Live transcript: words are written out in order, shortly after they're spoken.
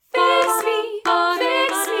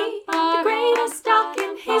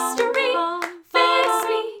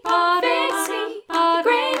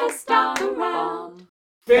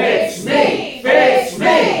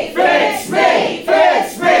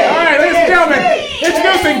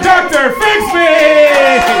Introducing Dr. Fix Me!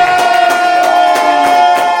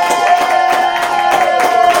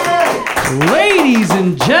 Ladies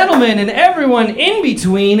and gentlemen, and everyone in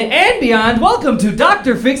between and beyond, welcome to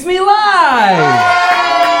Dr. Fix Me Live!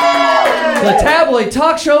 The tabloid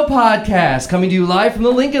talk show podcast coming to you live from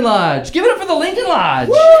the Lincoln Lodge. Give it up for the Lincoln Lodge!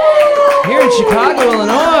 Here in Chicago,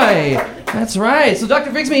 Illinois. That's right. So Dr.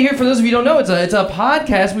 Fix Me here, for those of you who don't know, it's a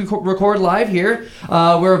podcast we record live here.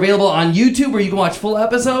 We're available on YouTube where you can watch full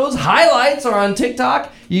episodes. Highlights are on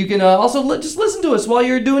TikTok. You can also just listen to us while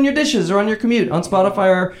you're doing your dishes or on your commute on Spotify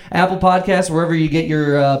or Apple Podcasts, wherever you get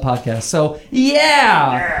your podcasts. So,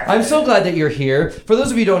 yeah! I'm so glad that you're here. For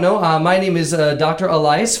those of you who don't know, my name is Dr.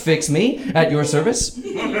 Elias Fix Me at your service.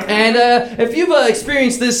 And if you've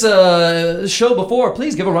experienced this show before,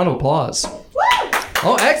 please give a round of applause.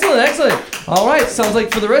 Oh, excellent, excellent. All right, sounds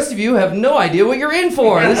like for the rest of you have no idea what you're in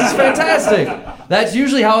for. This is fantastic. That's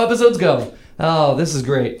usually how episodes go. Oh, this is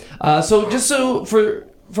great. So for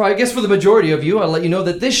I guess for the majority of you, I'll let you know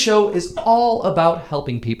that this show is all about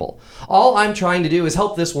helping people. All I'm trying to do is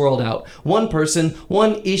help this world out, one person,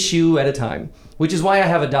 one issue at a time. Which is why I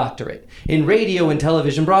have a doctorate in radio and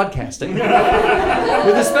television broadcasting, with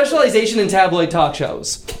a specialization in tabloid talk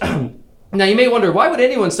shows. Now, you may wonder, why would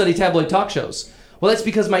anyone study tabloid talk shows? Well, that's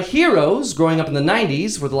because my heroes growing up in the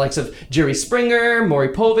 90s were the likes of Jerry Springer, Maury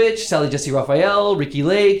Povich, Sally Jessy Raphael, Ricky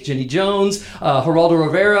Lake, Jenny Jones, Geraldo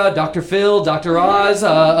Rivera, Dr. Phil, Dr. Oz.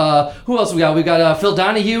 Who else we got? We got Phil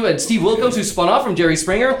Donahue and Steve Wilkos, who spun off from Jerry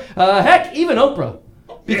Springer. Heck, even Oprah.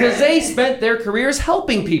 Because they spent their careers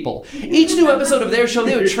helping people. Each new episode of their show,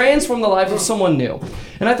 they would transform the lives of someone new.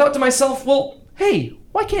 And I thought to myself, well, hey,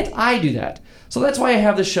 why can't I do that? So that's why I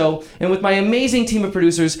have the show, and with my amazing team of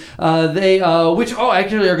producers, actually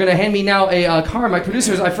are going to hand me now a car. My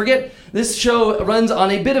producers, I forget, this show runs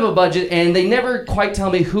on a bit of a budget, and they never quite tell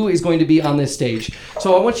me who is going to be on this stage.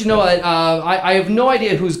 So I want you to know, I have no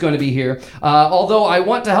idea who's going to be here, although I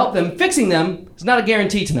want to help them. Fixing them is not a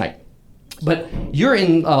guarantee tonight. But you're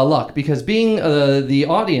in luck, because being the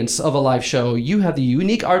audience of a live show, you have the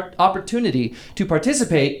unique opportunity to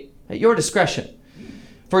participate at your discretion.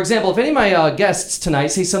 For example, if any of my guests tonight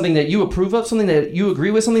say something that you approve of, something that you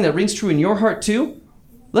agree with, something that rings true in your heart too,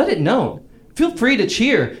 let it known. Feel free to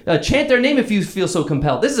cheer. Chant their name if you feel so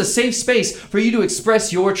compelled. This is a safe space for you to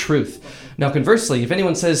express your truth. Now, conversely, if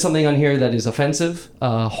anyone says something on here that is offensive,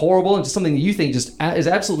 horrible, and just something that you think just is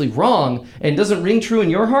absolutely wrong and doesn't ring true in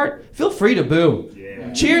your heart, feel free to boo.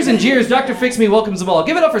 Yeah. Cheers and jeers. Dr. Fix Me welcomes them all.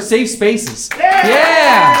 Give it up for safe spaces.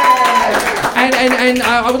 Yeah! And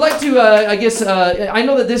I would like to, I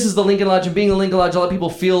know that this is the Lincoln Lodge, and being the Lincoln Lodge, a lot of people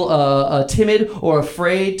feel timid or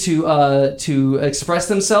afraid to express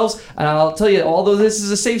themselves. And I'll tell you, although this is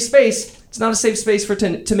a safe space, it's not a safe space for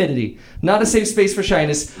timidity, not a safe space for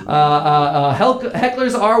shyness.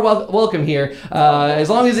 Hecklers are welcome here, as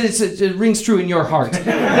long as it rings true in your heart.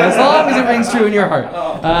 As long as it rings true in your heart.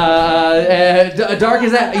 Dark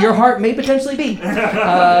as that your heart may potentially be.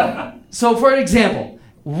 So for an example,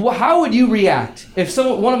 how would you react if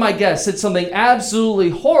one of my guests said something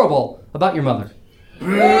absolutely horrible about your mother?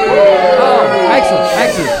 Oh,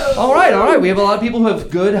 excellent. All right. We have a lot of people who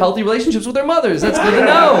have good, healthy relationships with their mothers. That's good to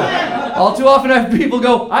know. All too often I have people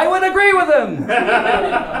go, I would agree with them.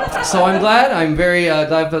 So I'm glad. I'm very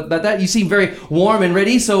glad about that. You seem very warm and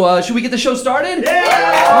ready. So should we get the show started?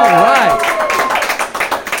 Yeah! All right.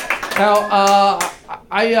 Now,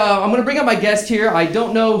 I'm going to bring up my guest here. I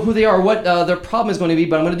don't know who they are or what their problem is going to be,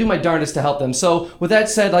 but I'm going to do my darndest to help them. So with that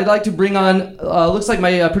said, I'd like to bring on, looks like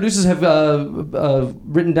my producers have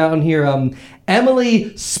written down here,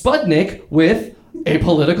 Emily Spudnik with A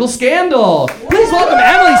Political Scandal. Please welcome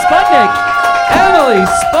Emily Spudnik. Emily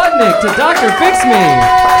Spudnik to Dr. Fix Me.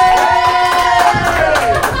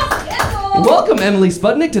 Welcome, Emily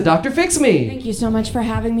Spudnik, to Dr. Fix Me. Thank you so much for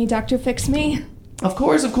having me, Dr. Fix Me. Of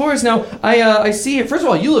course. Now, I see it. First of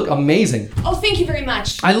all, you look amazing. Oh, thank you very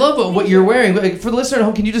much. I love what you're wearing. For the listener at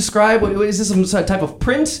home, can you describe, is this some type of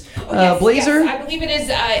print blazer? Yes, I believe it is.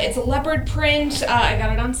 It's a leopard print. I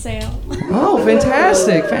got it on sale. Oh,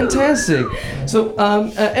 fantastic. So,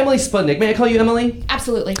 Emily Spudnik, may I call you Emily?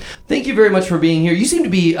 Absolutely. Thank you very much for being here. You seem to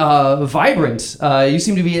be vibrant. You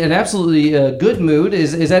seem to be in an absolutely good mood.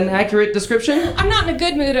 Is that an accurate description? I'm not in a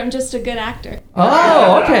good mood. I'm just a good actor.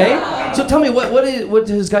 Oh, okay. So tell me, what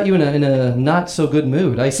has got you in a not so good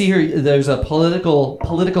mood? I see here there's a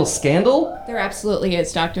political scandal. There absolutely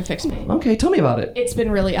is, Dr. Fix Me. Okay, tell me about it. It's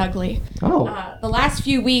been really ugly. Oh. The last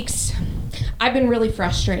few weeks, I've been really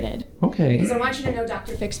frustrated. Okay. Because I want you to know,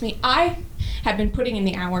 Dr. Fix Me, I have been putting in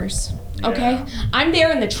the hours, okay? I'm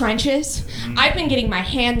there in the trenches. I've been getting my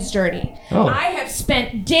hands dirty. Oh. I have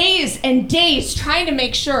spent days and days trying to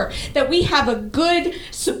make sure that we have a good,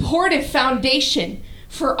 supportive foundation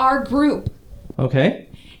for our group. Okay.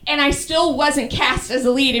 And I still wasn't cast as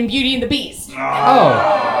a lead in Beauty and the Beast.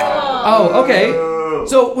 Oh, okay.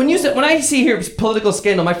 So when I see here political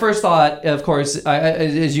scandal, my first thought, of course,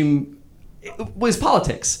 was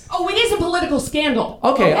politics. Oh, it is a political scandal.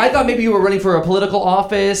 Okay, I thought maybe you were running for a political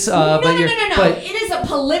office. No. But It is a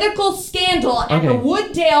political scandal at the Okay.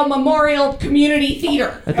 Wooddale Memorial Community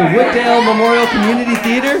Theater. At the Wooddale Memorial Community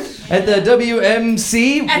Theater? At the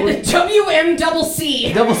WMC? At the WMCC. Double C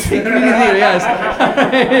Community Theater, yes.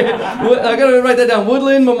 I gotta write that down.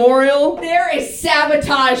 Woodland Memorial? There is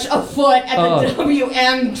sabotage afoot at the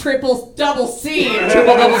WM triple double C.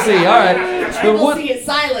 Triple double C, alright. Triple C is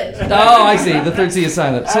silent. Oh, I see. The third C is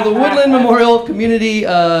silent. So the Woodland Memorial Community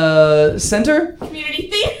Center? Community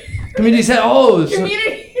theater. Community Center. Oh, so,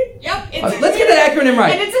 Community. Yep. It's let's get that acronym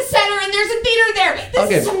right. And it's a center and there's a theater there. This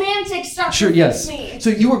Okay. is semantics, Dr. Sure, yes. Fix Me.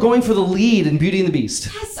 So you were going for the lead in Beauty and the Beast.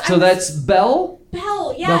 Yes, So that's Belle?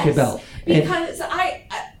 Belle, yes. Okay, Belle. And- Because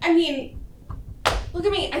I mean, look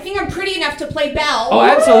at me. I think I'm pretty enough to play Belle. Oh,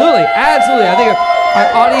 absolutely. Absolutely. I think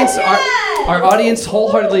our audience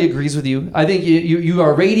wholeheartedly agrees with you. I think you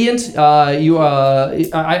are radiant. I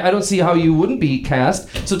don't see how you wouldn't be cast.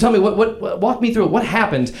 So tell me, what walk me through it. What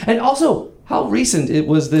happened? And also, how recent it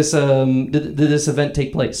was this did this event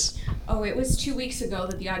take place? Oh, it was 2 weeks ago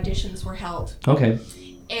that the auditions were held. Okay.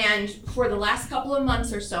 And for the last couple of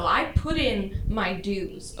months or so, I put in my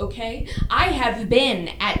dues, okay? I have been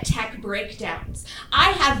at tech breakdowns.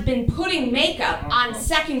 I have been putting makeup on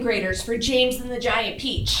second graders for James and the Giant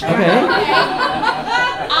Peach. Okay.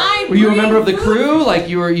 Were you a member of the crew? Like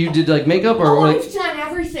you did like makeup or like? I've done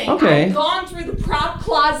everything. Okay. I've gone through the prop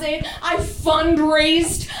closet. I've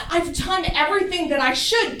fundraised. I've done everything that I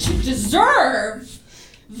should to deserve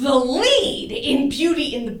the lead in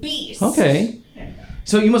Beauty and the Beast. Okay.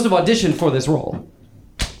 So you must have auditioned for this role.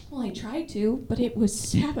 Well, I tried to, but it was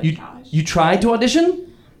sabotage. You tried to audition?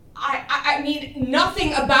 I mean,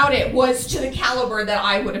 nothing about it was to the caliber that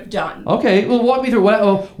I would have done. Okay, well, walk me through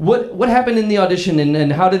what happened in the audition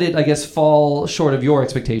and how did it, I guess, fall short of your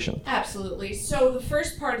expectation? Absolutely. So the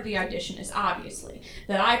first part of the audition is obviously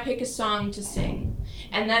that I pick a song to sing,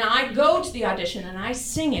 and then I go to the audition and I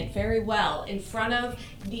sing it very well in front of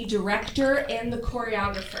the director and the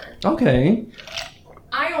choreographer. Okay.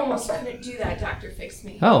 I almost couldn't do that, Dr. Fix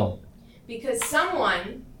Me. Oh. Because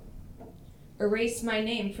someone erased my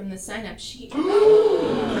name from the sign-up sheet.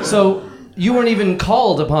 So you weren't even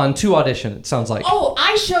called upon to audition, it sounds like. Oh,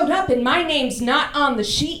 I showed up and my name's not on the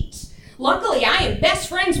sheet. Luckily, I am best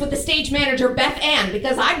friends with the stage manager, Beth Ann,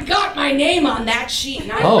 because I got my name on that sheet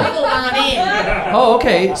and I wiggled on in. Oh,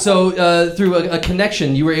 okay. So through a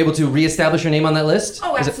connection, you were able to reestablish your name on that list?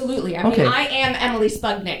 Oh, Is it- absolutely. I Okay. mean, I am Emily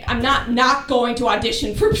Spudnik. I'm not going to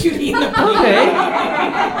audition for Beauty and the Beast. Okay.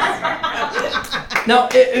 Now,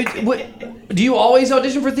 do you always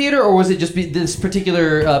audition for theater, or was it just this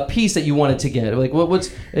particular piece that you wanted to get? Like,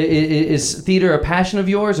 is theater a passion of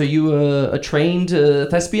yours? Are you a trained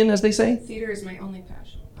thespian, as they say? Theater is my only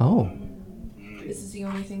passion. Oh, This is the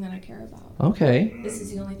only thing that I care about. okay. This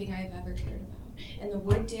is the only thing I have ever cared about. And the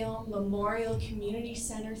Wooddale Memorial Community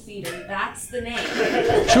Center Theater, that's the name.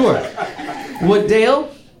 Sure. Wooddale?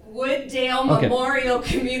 Wooddale Okay. Memorial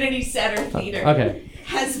Community Center Theater Okay.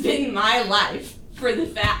 has been my life for the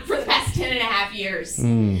past 10 and a half years.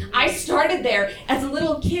 I started there as a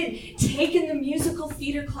little kid taking the musical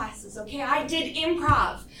theater classes, okay? I did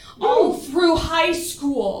improv all through high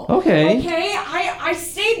school. Okay. Okay? I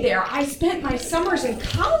stayed there. I spent my summers in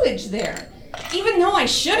college there. Even though I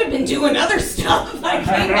should have been doing other stuff, I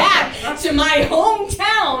came back to my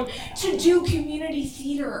hometown to do community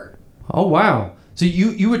theater. Oh, wow. So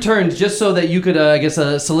you returned just so that you could, I guess,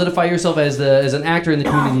 solidify yourself as an actor in the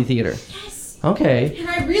community theater. Yes. Okay. And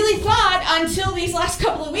I really thought until these last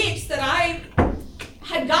couple of weeks that I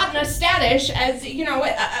had gotten a status as, you know,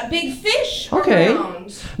 a big fish Okay.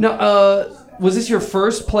 around. Now, was this your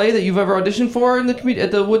first play that you've ever auditioned for in the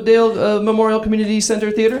at the Wooddale Memorial Community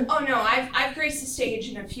Center Theater? Oh no, I've graced the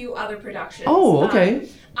stage in a few other productions. Oh, okay.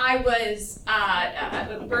 I was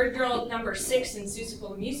Bird Girl number 6 in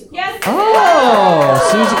Seussical the Musical. Yes.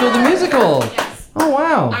 Oh, Seussical the Musical. Yes. Oh,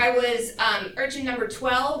 wow. I was Urchin number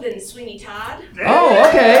 12 in Sweeney Todd. Oh,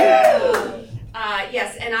 okay.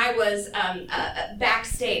 Yes, and I was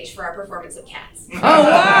backstage for our performance of Cats. Oh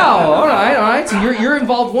wow! All right. So you're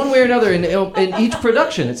involved one way or another in each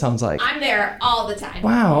production. It sounds like. I'm there all the time.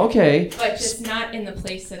 Wow. Okay. But just not in the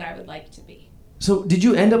place that I would like to be. So did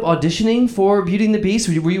you end up auditioning for Beauty and the Beast?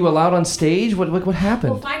 Were you allowed on stage? What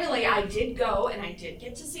happened? Well, finally, I did go, and I did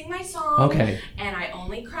get to sing my song. Okay. And I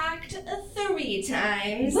only cracked 3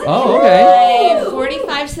 times. Oh, okay. A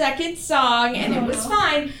 45-second song, and it was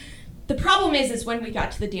fine. The problem is when we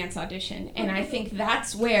got to the dance audition, and I think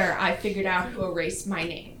that's where I figured out who erased my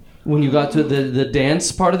name. When you got to the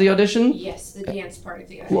dance part of the audition? Yes, the dance part of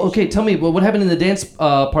the audition. Well, okay, tell me, what happened in the dance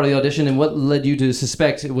part of the audition, and what led you to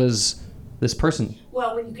suspect it was this person?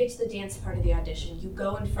 Well, when you get to the dance part of the audition, you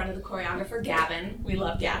go in front of the choreographer, Gavin. We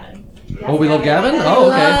love Gavin. Oh, we love Gavin? Oh,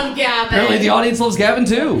 okay. We love Gavin. Apparently the audience loves Gavin,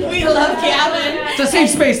 too. We love Gavin. It's a safe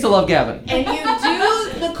space to love Gavin. And you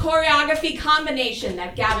do the choreography combination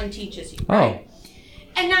that Gavin teaches you, right? Oh.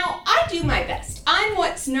 And now, I do my best. I'm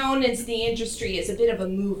what's known as the industry as a bit of a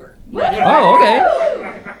mover. Oh, okay.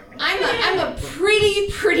 I'm a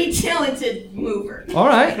pretty talented mover. All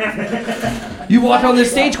right. You walk on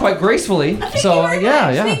this stage quite gracefully. So,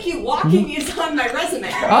 yeah. Thank you. Walking is on my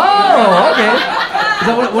resume. Oh, okay. Is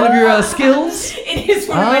that one of your skills? It is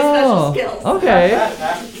one of my special skills. Okay.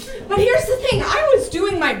 But here's the thing. I was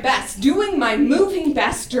doing my best, doing my moving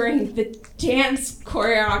best during the dance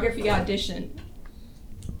choreography audition.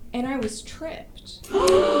 And I was tripped by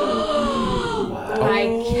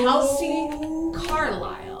Kelsey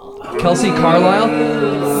Carlisle. Kelsey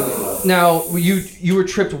Carlisle? Now, you were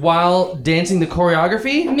tripped while dancing the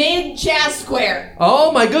choreography? Mid-jazz square.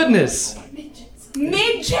 Oh my goodness.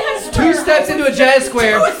 Mid-jazz square. 2 steps into a jazz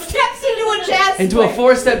square. 2 steps into a jazz square. Into a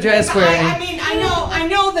 4-step jazz square. I mean, I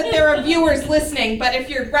know that there are viewers listening, but if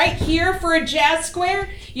you're right here for a jazz square,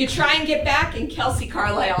 you try and get back, and Kelsey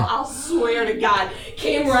Carlisle, I'll swear to God,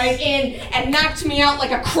 came right in and knocked me out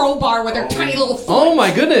like a crowbar with her tiny little foot. Oh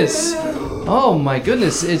my goodness. Oh my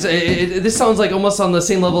goodness. This sounds like almost on the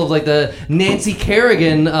same level of like the Nancy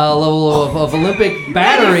Kerrigan level of Olympic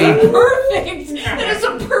battery. That is perfect. That is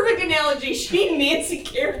a perfect analogy. Nancy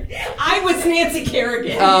Kerrigan. I was Nancy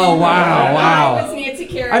Kerrigan. Oh wow. I was Nancy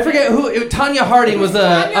Kerrigan. I forget who. Tanya Harding was the.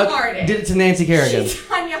 Tanya Harding. Did it to Nancy Kerrigan. She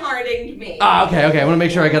Tanya Harding'd me. Okay. I want to make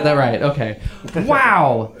sure I got that right. Okay.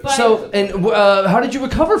 Wow. But, so, and how did you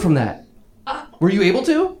recover from that? Were you able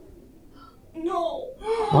to? No.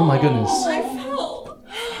 Oh my goodness. I fell.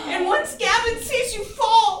 And once Gavin sees you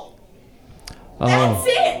fall, that's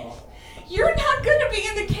it. You're not going to be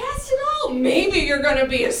in the cast at all. Maybe you're going to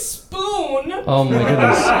be a spoon. Oh my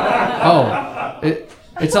goodness. Oh.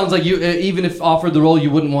 It sounds like you, even if offered the role, you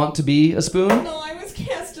wouldn't want to be a spoon? No, I was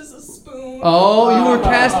cast as a spoon. Oh, you were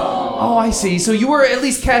cast. Oh, I see. So you were at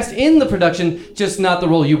least cast in the production, just not the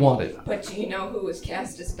role you wanted. But do you know who was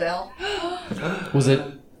cast as Belle? Was it?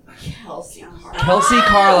 Kelsey Carlisle. Kelsey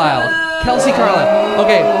Carlisle. Kelsey Carlisle.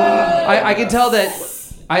 Okay, I can tell that.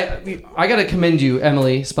 I gotta commend you,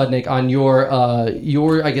 Emily Spudnik, on your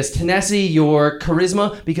I guess tenacity, your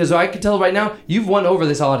charisma, because I can tell right now you've won over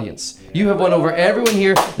this audience. You have won over everyone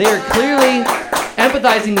here. They are clearly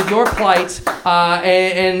empathizing with your plight,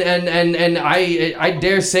 and I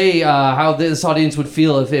dare say how this audience would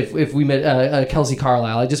feel if we met Kelsey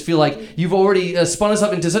Carlisle. I just feel like you've already spun us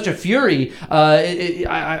up into such a fury.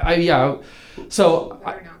 So.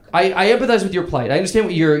 I empathize with your plight. I understand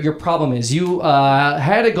what your problem is. You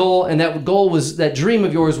had a goal, and that dream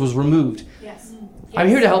of yours was removed. Yes. I'm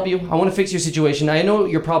here to help you. I want to fix your situation. I know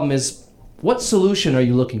what your problem is. What solution are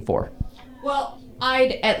you looking for? Well,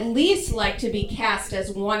 I'd at least like to be cast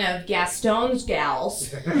as one of Gaston's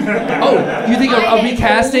gals. Oh, you think a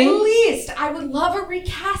recasting? At least. I would love a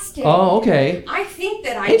recasting. Oh, okay. I think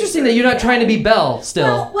that Interesting that you're not trying to be Belle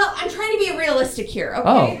still. Well, I'm trying to be realistic here, okay?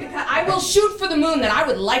 Oh. Because I will shoot for the moon that I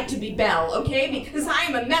would like to be Belle, okay? Because I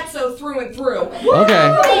am a mezzo through and through.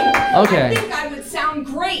 Okay. I think I would sound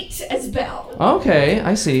great as Belle. Okay,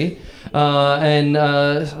 I see. But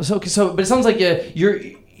it sounds like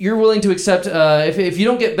you're willing to accept if you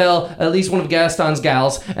don't get Belle, at least one of Gaston's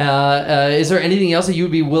gals. Is there anything else that you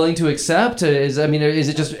would be willing to accept? Is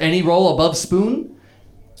it just any role above Spoon?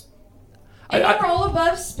 Any role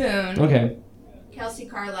above Spoon. Okay. Kelsey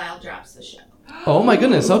Carlisle drops the show. Oh my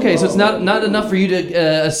goodness. Okay, so it's not enough for you to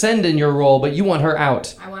ascend in your role, but you want her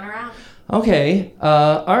out. I want her out. Okay.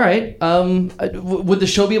 All right. Would the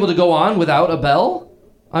show be able to go on without a Belle?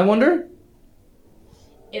 I wonder.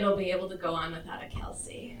 it'll be able to go on without a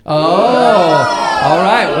Kelsey. Oh, all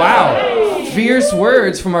right. Wow. Fierce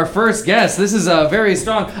words from our first guest. This is very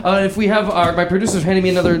strong. If we have my producers handing me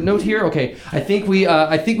another note here, okay. I think we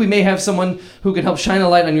may have someone who can help shine a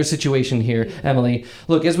light on your situation here, Emily.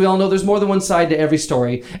 Look, as we all know, there's more than one side to every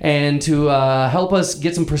story, and to help us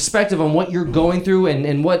get some perspective on what you're going through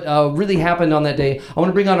and what really happened on that day, I want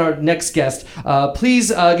to bring on our next guest. Please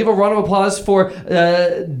give a round of applause for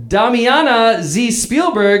Damiana Z.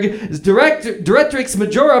 Spielberg, Directrix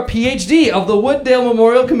Majora, PhD of the Wooddale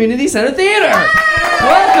Memorial Community Center Theater.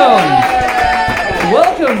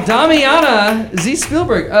 Welcome, Damiana Z.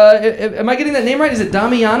 Spielberg. Am I getting that name right? Is it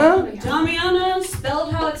Damiana? Damiana,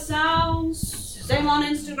 spelled how it sounds. Same on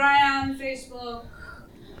Instagram, Facebook,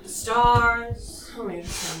 stars. Oh my God,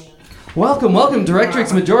 Damiana. Welcome,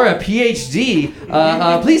 Directrix Majora, PhD.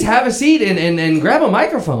 Please have a seat and grab a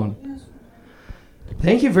microphone.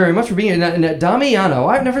 Thank you very much for being here. Damiano,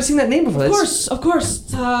 I've never seen that name before. Of course.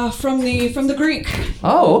 From the Greek.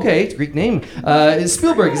 Oh, okay. It's a Greek name.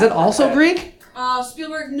 Spielberg, is that also Greek?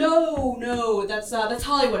 Spielberg, no, that's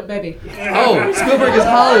Hollywood, baby. Oh, Spielberg is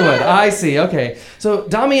Hollywood. I see. Okay. So,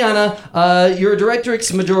 Damiana, you're a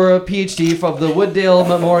Directrix Majora, PhD from the Wooddale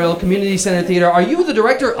Memorial Community Center Theater. Are you the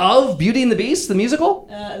director of Beauty and the Beast, the musical?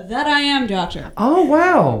 That I am, Doctor. Oh,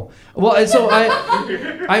 wow. Well, and so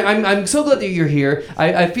I'm so glad that you're here.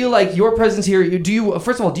 I feel like your presence here.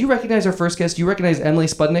 First of all, do you recognize our first guest? Do you recognize Emily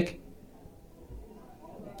Spudnik?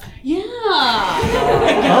 Yeah.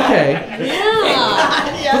 Okay.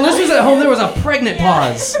 Yeah. For the listeners at home, there was a pregnant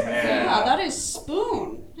pause. Yeah, that is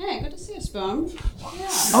Spoon. Hey, good to see you, Spoon. Yeah.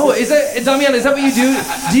 Oh, is that Damiana? Is that what you do?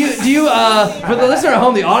 Do you? For the listener at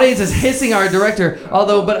home, the audience is hissing our director.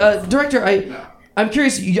 Director, I'm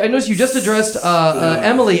curious. I noticed you just addressed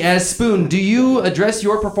Emily as Spoon. Do you address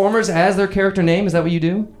your performers as their character name? Is that what you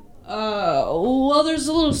do? Well, there's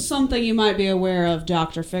a little something you might be aware of,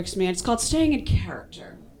 Dr. Fix Me. It's called staying in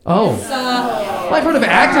character. Oh. Well, I've heard of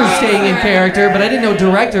actors staying in character, but I didn't know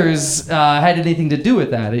directors had anything to do with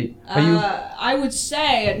that. Are you? I would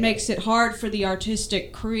say it makes it hard for the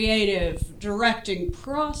artistic, creative, directing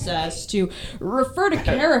process to refer to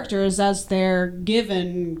characters as their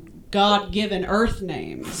God-given Earth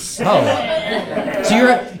names. Oh,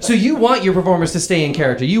 so you want your performers to stay in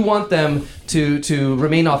character. You want them to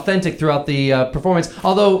remain authentic throughout the performance.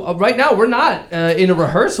 Although right now we're not in a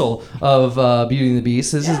rehearsal of Beauty and the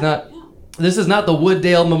Beast. This is not the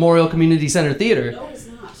Wooddale Memorial Community Center Theater. No, it's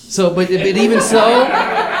not. So, but even so,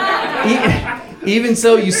 even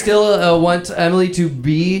so, you still want Emily to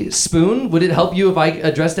be Spoon. Would it help you if I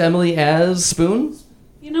addressed Emily as Spoon?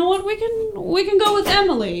 You know what? We can go with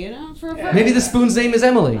Emily. Maybe the Spoon's name is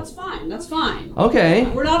Emily. That's fine. Okay.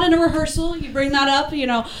 We're not in a rehearsal. You bring that up.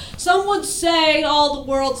 Some would say all the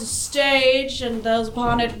world's a stage and those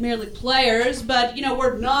upon it merely players. But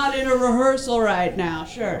we're not in a rehearsal right now.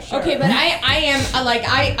 Sure. Okay, but I am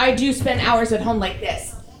I do spend hours at home like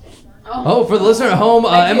this. Oh, for the listener at home,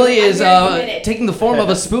 Emily is committed. taking the form of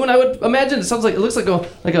a spoon. I would imagine it looks like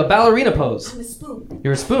a ballerina pose. I'm a spoon.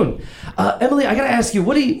 You're a spoon. Emily, I gotta ask you,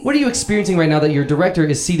 what are you experiencing right now that your director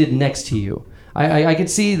is seated next to you? I can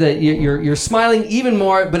see that you're smiling even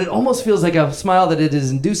more, but it almost feels like a smile that it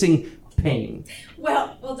is inducing pain.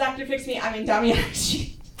 Well, Dr. Fix Me. I mean, Damiana,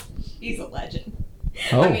 she's a legend.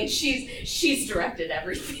 Oh. I mean, she's directed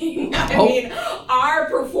everything. I mean, our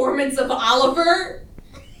performance of Oliver.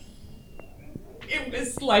 It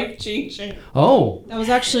was life-changing. Oh. That was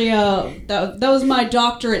actually that was my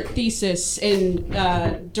doctorate thesis in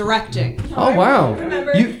directing. Oh, wow.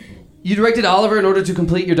 Remember? You directed Oliver in order to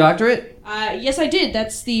complete your doctorate? Yes, I did.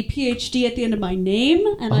 That's the PhD at the end of my name,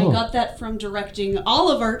 and I got that from directing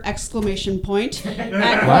Oliver! At the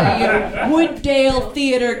Wooddale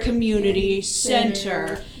Theater Community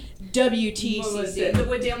Center. WTCC. The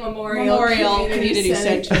Wooddale Memorial Community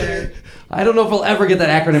Center. I don't know if we'll ever get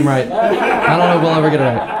that acronym right. I don't know if we'll ever get it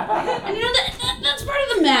right. And that's part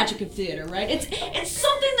of the magic of theater, right? It's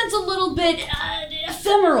something that's a little bit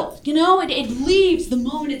ephemeral, It leaves the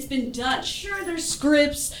moment it's been done. Sure, there's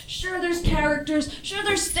scripts. Sure, there's characters. Sure,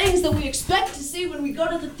 there's things that we expect to see when we go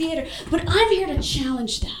to the theater. But I'm here to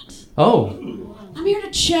challenge that. Oh. I'm here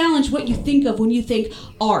to challenge what you think of when you think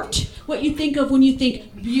art, what you think of when you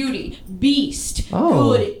think beauty, beast,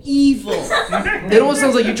 good, evil. It almost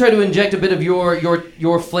sounds like you try to inject a bit of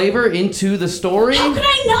your flavor into the story. How could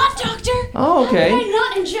I not, Doctor? Oh, okay. How could I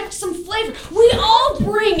not inject some flavor? We all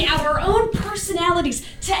bring our own personalities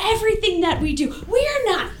to everything that we do. We are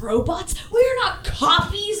not robots. We are not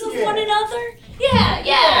copies of one another. Yeah.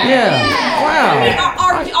 Wow.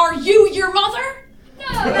 I mean, are you your mother? No.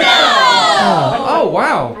 Oh,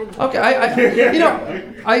 wow. Okay,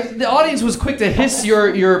 the audience was quick to hiss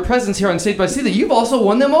your presence here on stage, but I see that you've also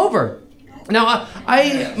won them over. Now,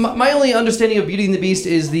 my only understanding of Beauty and the Beast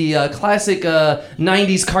is the classic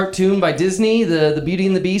 90s cartoon by Disney, the Beauty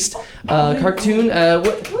and the Beast cartoon.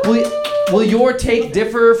 Will your take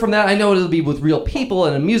differ from that? I know it'll be with real people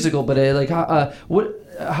and a musical, but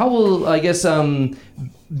how will, I guess,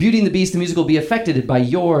 Beauty and the Beast, the musical, be affected by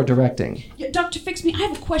your directing? Yeah, Dr. Fix-Me, I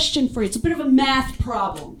have a question for you. It's a bit of a math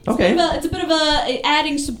problem. Okay. It's a bit of a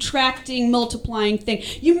adding, subtracting, multiplying thing.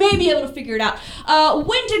 You may be able to figure it out.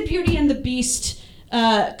 When did Beauty and the Beast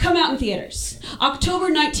come out in theaters? October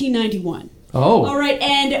 1991. Oh. All right,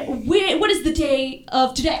 and what is the day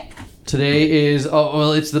of today? Today is,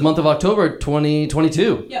 it's the month of October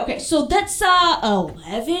 2022. Yeah, okay, so that's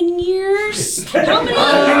 11 years? How many?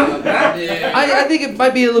 I think it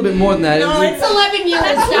might be a little bit more than that. No, it's 11 years.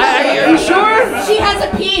 Are you sure? She has a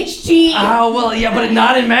PhD. Oh, well, yeah, but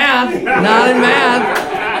not in math. Not in math.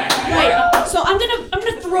 Right, so I'm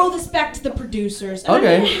gonna throw this back to the producers. And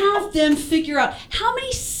Okay. I'm gonna have them figure out how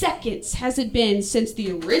many seconds has it been since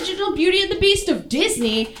the original Beauty and the Beast of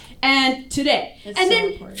Disney and today. That's and so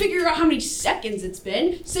then important. figure out how many seconds it's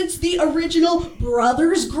been since the original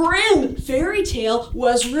Brothers Grimm fairy tale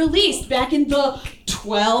was released back in the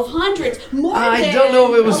 1200s. I don't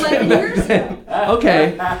know if it was 11 back years then. ago.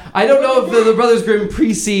 Okay. I don't know if the Brothers Grimm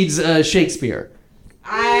precedes Shakespeare.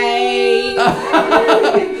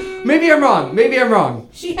 Maybe I'm wrong.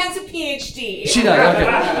 She has a PhD. She does, okay.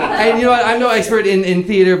 And you know what? I'm no expert in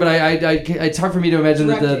theater, but it's hard for me to imagine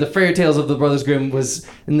that the fairy tales of the Brothers Grimm was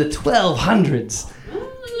in the 1200s.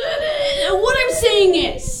 What I'm saying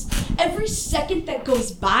is, every second that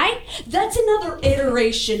goes by, that's another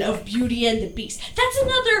iteration of Beauty and the Beast. That's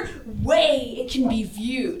another way it can be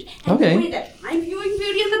viewed. And Okay. the way that I'm viewing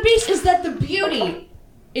Beauty and the Beast is that the beauty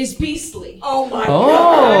is beastly. Oh my god.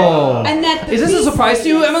 Oh. And that the Is this a surprise to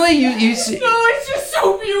you, Emily? You see? No, it's just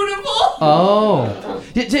so beautiful. Oh.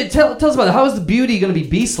 Tell us about it. How is the beauty going to be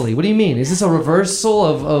beastly? What do you mean? Is this a reversal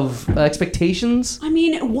of expectations? I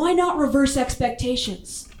mean, why not reverse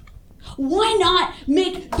expectations? Why not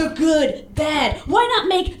make the good bad? Why not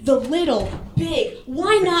make the little big?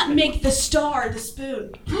 Why not make the star the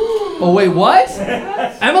spoon? Oh, wait, what?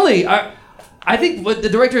 Emily, I think what the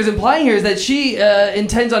director is implying here is that she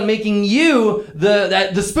intends on making you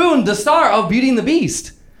the spoon, the star of Beauty and the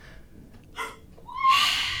Beast.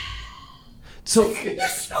 So, The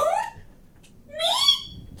spoon?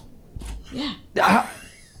 Me? Yeah.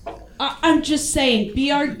 I'm just saying,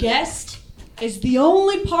 Be Our Guest is the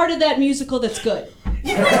only part of that musical that's good.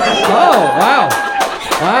 oh, wow.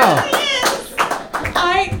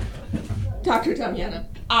 Dr. Damiana,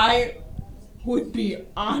 I would be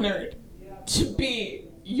honored to be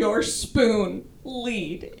your spoon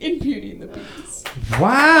lead in Beauty and the Beast.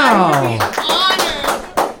 Wow.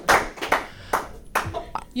 Honored.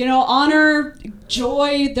 You know, honor,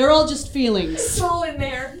 joy, they're all just feelings. It's all in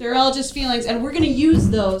there. They're all just feelings, and we're gonna use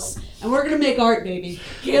those, and we're gonna make art, baby.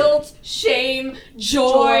 Guilt, shame,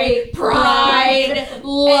 joy, pride,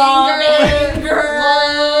 love, anger.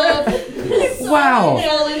 love. Wow. It's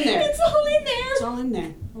all in there. It's all in there. It's all in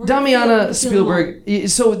there. Damiana Spielberg,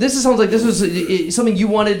 so this sounds like this was something you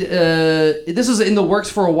wanted, this was in the works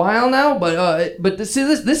for a while now, but this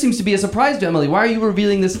seems to be a surprise to Emily. Why are you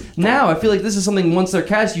revealing this now? I feel like this is something, once they're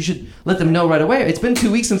cast, you should let them know right away. It's been 2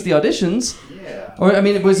 weeks since the auditions. Yeah. Or,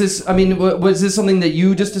 was this something that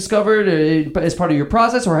you just discovered as part of your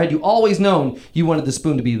process, or had you always known you wanted the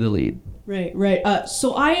spoon to be the lead? Right.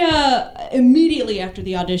 So I immediately after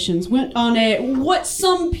the auditions went on what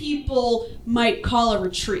some people might call a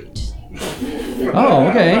retreat. Oh,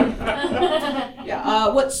 okay. Yeah.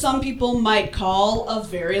 What some people might call a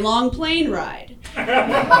very long plane ride.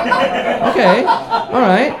 Okay. All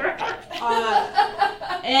right.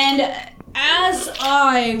 And as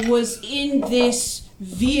I was in this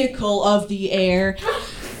vehicle of the air,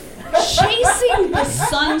 chasing the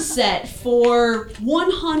sunset for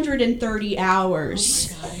 130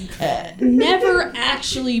 hours, never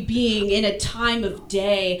actually being in a time of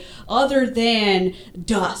day other than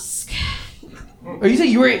dusk. Are you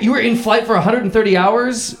saying you were in flight for 130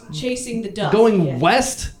 hours, Chasing the dusk. going yes.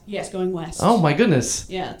 west? Yes, going west. Oh my goodness.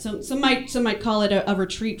 Yeah, so some might call it a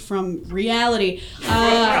retreat from reality.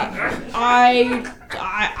 I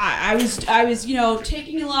was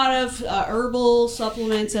taking a lot of herbal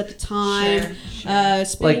supplements at the time. Like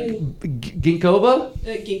Spinning ginkgo?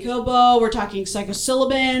 ginkgo. We're talking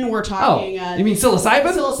psilocybin. We're talking. You mean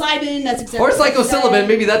psilocybin? Psilocybin. That's exactly. Or what I said. psilocybin?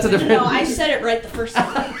 Maybe that's a different. No, I said it right the first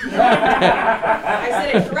time. I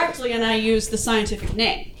said it correctly, and I used the scientific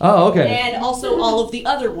name. Oh, okay. And also all of the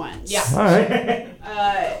other ones. Yeah. All right.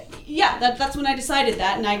 That's when I decided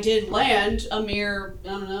that, and I did land a mere,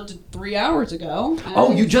 3 hours ago.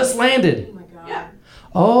 Oh, you just landed. Oh my god. Yeah.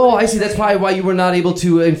 Oh, I see. That's probably why you were not able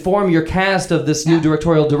to inform your cast of this new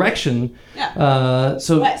directorial direction. Yeah.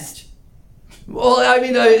 So. West. Well, I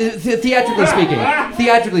mean, theatrically speaking.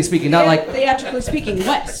 Theatrically speaking, not like. Theatrically speaking,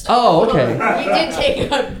 West. Oh, okay. We did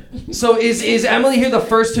take a. So is Emily here the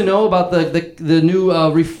first to know about the new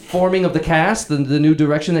reforming of the cast, the new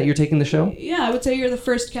direction that you're taking the show? Yeah, I would say you're the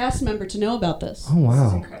first cast member to know about this. Oh,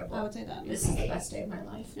 wow. Incredible. I would say that. This is the best day of my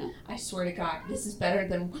life. Yeah. I swear to God, this is better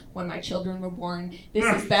than when my children were born. This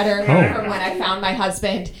is better Oh. from when I found my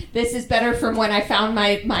husband. This is better from when I found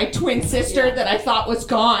my twin sister that I thought was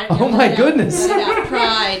gone. Oh, my goodness. Yeah,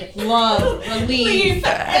 pride, love, relief,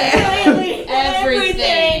 Everything.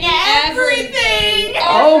 everything.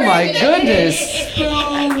 Oh, my goodness.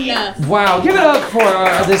 Spoon. Wow, give it up for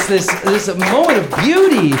this moment of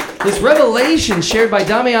beauty, this revelation shared by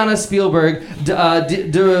Damiana Spielberg,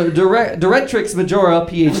 Directrix Majora,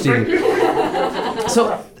 PhD.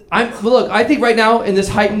 So, I think right now in this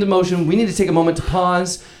heightened emotion, we need to take a moment to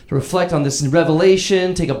pause, to reflect on this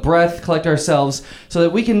revelation, take a breath, collect ourselves, so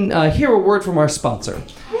that we can hear a word from our sponsor.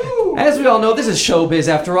 As we all know, this is showbiz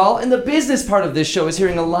after all, and the business part of this show is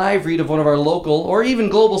hearing a live read of one of our local or even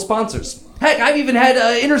global sponsors. Heck, I've even had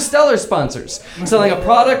interstellar sponsors, selling a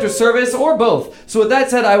product or service or both. So with that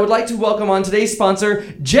said, I would like to welcome on today's sponsor,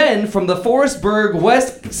 Jen from the Forestburg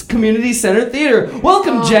West Community Center Theater.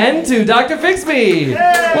 Welcome, Jen, to Dr. Fix Me.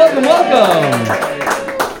 Welcome.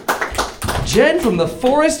 Jen from the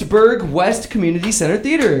Forestburg West Community Center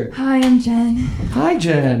Theater. Hi, I'm Jen. Hi,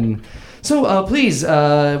 Jen. So please,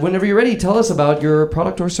 whenever you're ready, tell us about your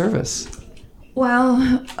product or service. Well,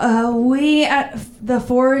 we at the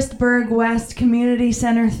Forestburg West Community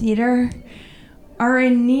Center Theater are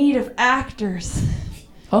in need of actors.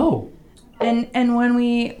 Oh. And when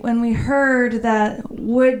we heard that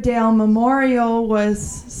Wooddale Memorial was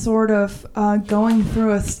sort of going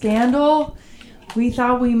through a scandal, we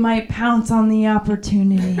thought we might pounce on the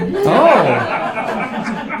opportunity. Oh.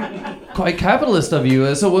 Quite capitalist of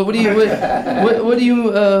you. So what do you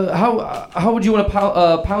how would you want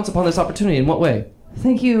to pounce upon this opportunity? In what way?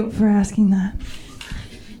 Thank you for asking that.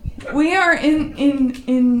 We are in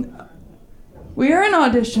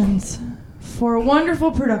auditions for a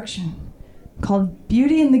wonderful production called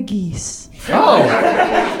Beauty and the Geese. Oh.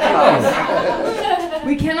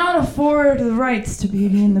 We cannot afford the rights to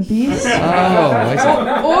Beauty and the Beast. Oh, I see.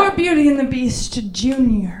 Or Beauty and the Beast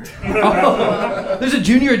Junior. Oh, there's a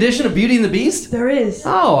junior edition of Beauty and the Beast? There is.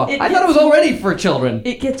 Oh, I thought it was already for children.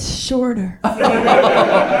 It gets shorter.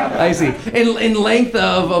 I see. In length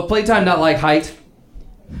of playtime, not like height?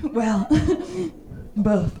 Well,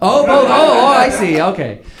 both. Oh, both. Oh, I see.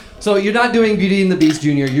 Okay. So you're not doing Beauty and the Beast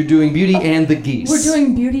Junior, you're doing Beauty and the Geese. We're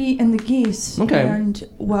doing Beauty and the Geese. Okay. And,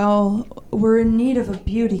 well, we're in need of a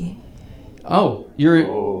beauty. Oh, you're...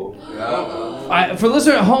 for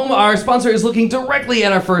listener at home, our sponsor is looking directly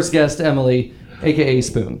at our first guest, Emily, a.k.a.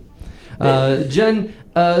 Spoon. Jen,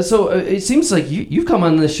 so it seems like you've come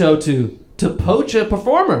on this show to poach a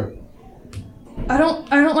performer. I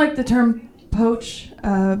don't like the term poach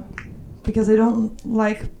because I don't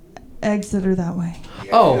like eggs that are that way.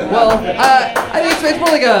 Oh, well, I think it's more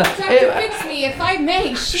like a... Dr. Fix Me, if I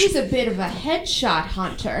may, she's a bit of a headshot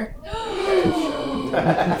hunter.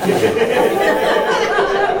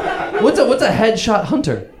 What's a headshot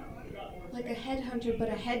hunter? Like a headhunter, but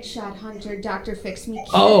a headshot hunter, Dr. Fix Me.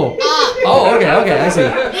 Oh. Ah, Oh, okay, I see.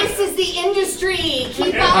 this is the industry.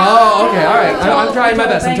 Keep up. Oh, okay, all right. I'm trying my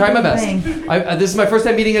best. Bang. This is my first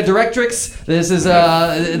time meeting a directrix. This is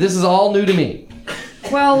all new to me.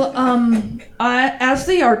 Well, as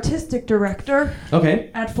the artistic director Okay.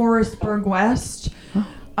 at Forestburg West,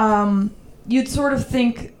 you'd sort of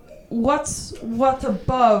think, what's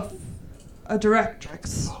above a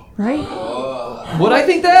directrix, right? Would I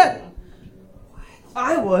think that?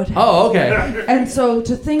 I would. Oh, okay. And so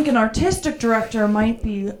to think an artistic director might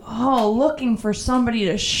be, looking for somebody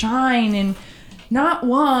to shine in not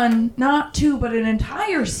one, not two, but an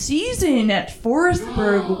entire season at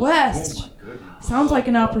Forestburg West. Sounds like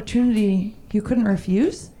an opportunity you couldn't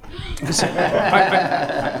refuse.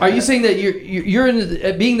 Are you saying that you're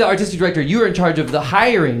in, being the artistic director, you're in charge of the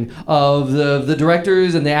hiring of the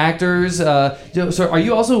directors and the actors? So are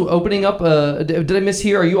you also opening up? Did I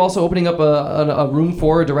mishear? Are you also opening up a room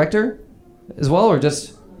for a director as well, or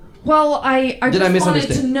just? Well, I Did I just wanted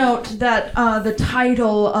misunderstand? to note that the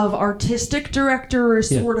title of artistic director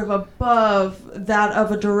is Yeah. sort of above that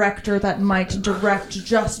of a director that might direct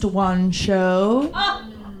just one show.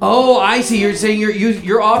 Oh, I see. You're saying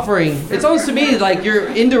you're offering. It sounds to me like you're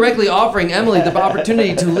indirectly offering Emily the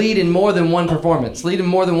opportunity to lead in more than one performance, lead in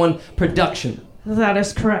more than one production. That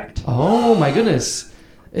is correct. Oh my goodness.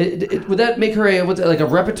 Would that make her like a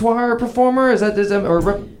repertoire performer? Is that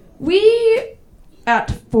We at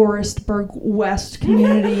Forestburg West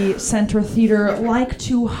Community Center Theater like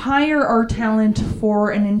to hire our talent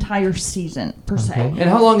for an entire season, per se. Okay. And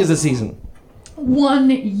how long is the season?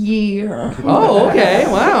 1 year. Oh, okay.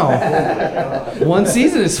 Wow. One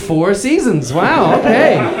season is 4 seasons. Wow.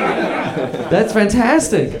 Okay. That's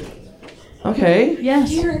fantastic. Okay.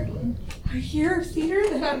 Yes. I hear a theater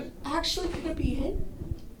that I'm actually gonna be in.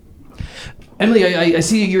 Emily, I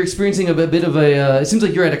see you're experiencing a bit of a. It seems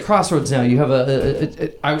like you're at a crossroads now. You have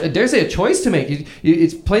I dare say, a choice to make.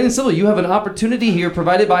 It's plain and simple. You have an opportunity here,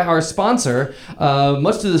 provided by our sponsor,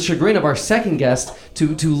 much to the chagrin of our second guest,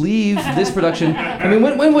 to leave this production. I mean,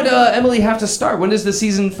 when would Emily have to start? When does the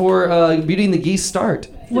season for Beauty and the Geese start?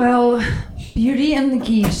 Well, Beauty and the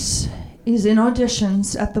Geese is in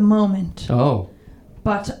auditions at the moment. Oh.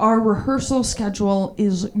 But our rehearsal schedule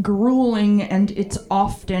is grueling, and it's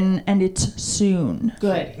often, and it's soon.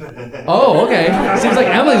 Good. Oh, okay. Seems like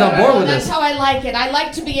Emily's on board with That's this. how I like it. I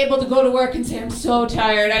like to be able to go to work and say, I'm so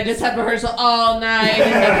tired. I just had rehearsal all night.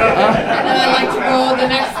 And then I like to go the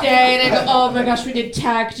next day and I go, oh my gosh, we did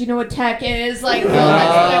tech. Do you know what tech is? Like, that's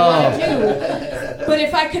what I want to do. But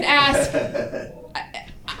if I could ask,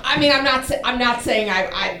 I mean, I'm not saying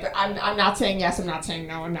yes, I'm not saying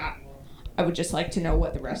no, I'm not. I would just like to know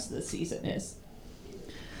what the rest of the season is.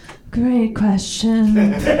 Great question. I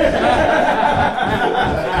think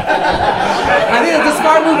that's a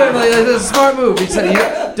smart move, Emily. That's a smart move.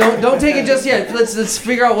 Don't take it just yet. Let's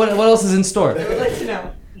figure out what else is in store. I would like to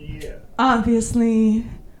know. Obviously,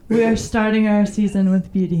 we are starting our season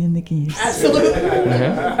with Beauty and the Geese. Absolutely.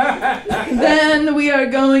 Then we are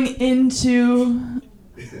going into,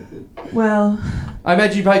 well, I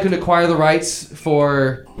imagine you probably couldn't acquire the rights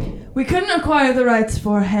for. we couldn't acquire the rights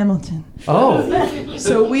for Hamilton. Oh.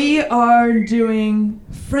 So we are doing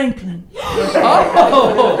Franklin.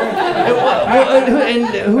 Oh. And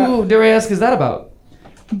who, dare I ask, is that about?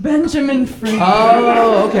 Benjamin Franklin.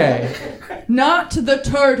 Oh, okay. Not the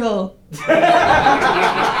turtle.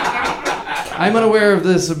 I'm unaware of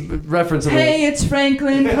this reference. Hey, it's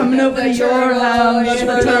Franklin coming over to your house. The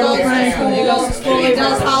The turtle Franklin. He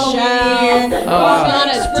does Halloween. Oh, wow. Not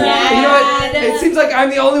a dad. You know what? It seems like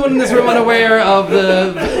I'm the only one in this room unaware of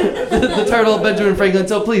the turtle Benjamin Franklin.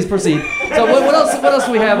 So please proceed. So what else? What else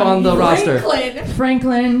do we have on the roster?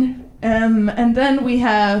 Franklin. And then we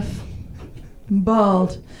have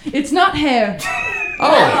bald. It's not hair.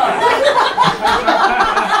 Oh.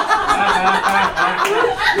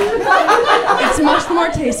 It's much more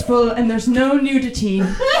tasteful, and there's no nudity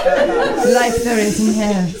like there is in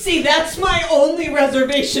hair. See, that's my only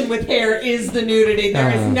reservation with hair is the nudity. There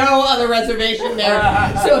is no other reservation there.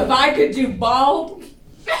 So if I could do bald.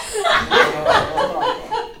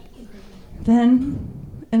 Then,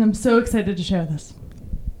 and I'm so excited to share this,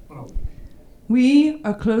 we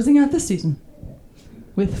are closing out the season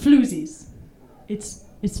with floozies.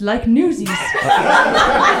 It's like newsies.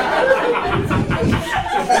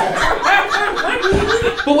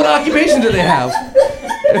 But what occupation do they have?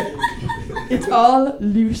 It's all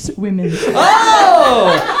loose women.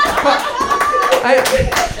 Oh!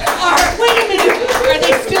 Wait a minute. Are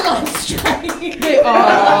they still on strike? They are.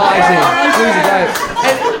 Oh, I see.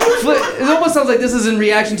 And it almost sounds like this is in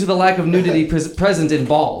reaction to the lack of nudity present in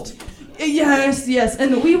Bald. Yes,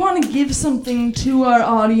 and we want to give something to our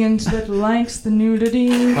audience that likes the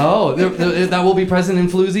nudity. Oh, that will be present in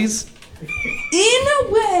Floozies? In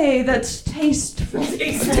a way that's tasteful.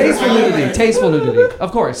 Tasteful nudity.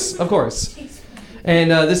 Of course.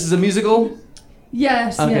 And this is a musical?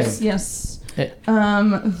 Yes. Hey.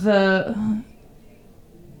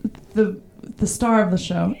 The star of the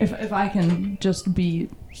show, if I can just be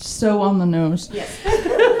so on the nose. Yes.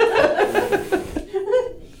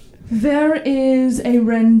 There is a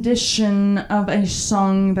rendition of a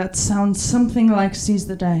song that sounds something like Seize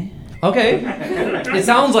the Day. Okay. It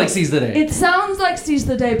sounds like Seize the Day. It sounds like Seize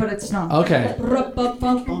the Day, but it's not. Okay.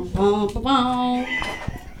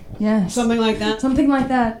 Yes. Something like that. Something like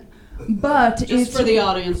that. But Just it's for the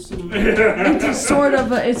audience. it's sort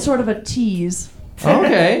of a tease.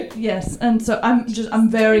 Okay. Yes, and so I'm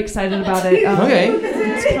very excited about it. Okay.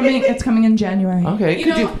 It's coming in January. Okay. You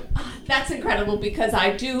know, That's incredible because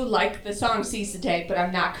I do like the song Seize the Day, but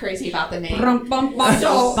I'm not crazy about the name. So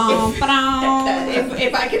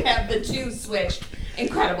if I could have the two switched,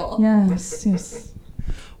 incredible. Yes.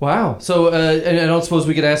 Wow. So, and I don't suppose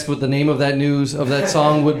we could ask what the name of that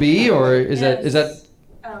song would be, or is that?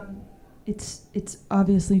 It's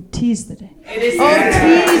obviously Tease the Day. It is. Oh,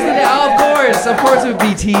 Tease the Day. Oh, of course, it would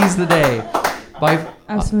be Tease the Day by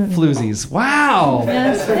Absolutely. Floozies. Wow.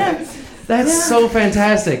 Yes. That's so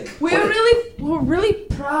fantastic. We're really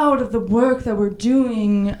proud of the work that we're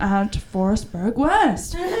doing at Forestburg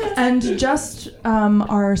West, and just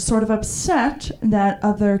are sort of upset that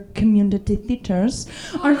other community theaters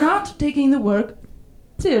are not taking the work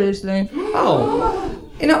seriously. Oh.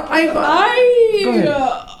 You know, Go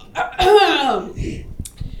ahead.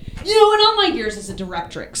 You know, in all my years as a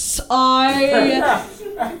directrix, I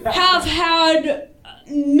have had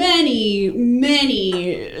many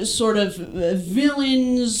sort of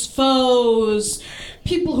villains, foes,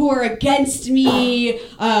 people who are against me,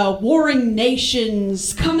 warring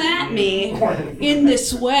nations come at me in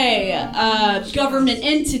this way. Government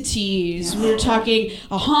entities, we're talking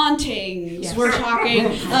hauntings, we're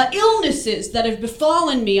talking illnesses that have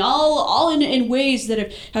befallen me, all in ways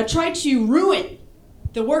that have tried to ruin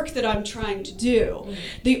the work that I'm trying to do,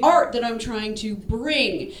 the art that I'm trying to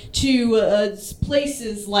bring to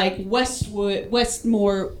places like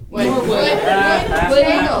Westmore,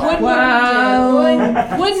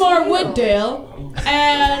 Wooddale,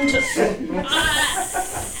 and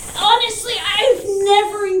honestly, I've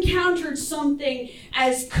never encountered something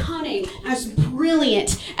as cunning, as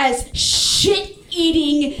brilliant, as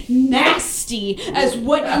shit-eating nasty as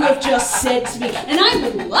what you have just said to me, and I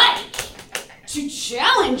would like to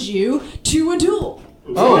challenge you to a duel.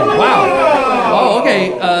 Oh, wow. Oh,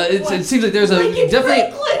 okay. It seems like there's definitely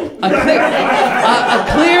a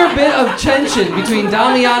clear bit of tension between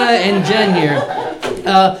Damiana and Jen here.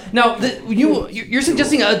 Now, you're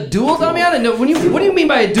suggesting a duel, Damiana? No, what do you mean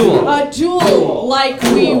by a duel? A duel, like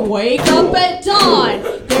we wake up at dawn.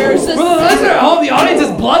 There's a. The audience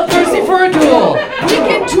is bloodthirsty for a duel. We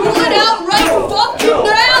can duel it out right fucking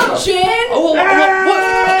now, Jen.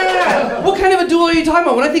 What kind of a duel are you talking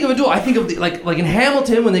about? When I think of a duel, I think of like in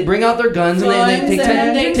Hamilton when they bring out their guns and they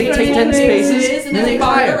take 10 spaces and then they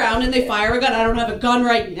fire around and they fire a gun. I don't have a gun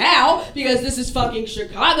right now because this is fucking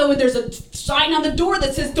Chicago and there's a sign on the door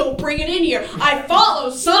that says don't bring it in here. I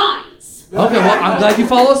follow signs. Okay, well, I'm glad you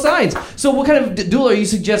follow signs. So what kind of duel are you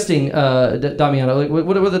suggesting, Damiana? Like,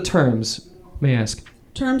 what are the terms, may I ask?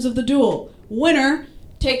 Terms of the duel. Winner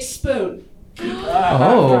takes spoon.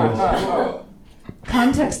 Oh.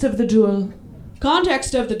 Context of the duel.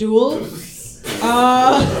 Context of the duel.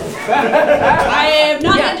 I have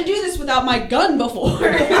not had to do this without my gun before.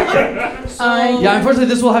 Yeah, unfortunately,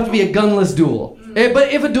 this will have to be a gunless duel.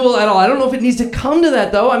 But if a duel at all, I don't know if it needs to come to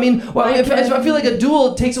that, though. I mean, I feel like a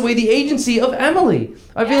duel takes away the agency of Emily.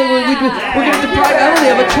 I feel like we're going to deprive Emily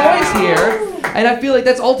of a choice here. And I feel like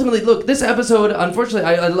that's ultimately, look, this episode, unfortunately,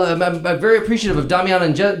 I'm very appreciative of Damiana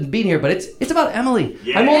and Jen being here, but it's about Emily.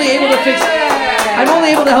 Yeah. I'm only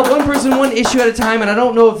able to help one person, one issue at a time, and I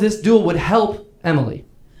don't know if this duel would help Emily.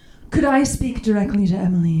 Could I speak directly to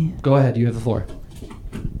Emily? Go ahead, you have the floor.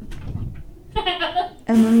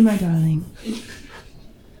 Emily, my darling,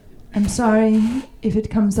 I'm sorry if it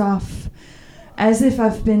comes off as if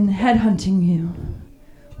I've been headhunting you,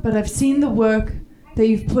 but I've seen the work that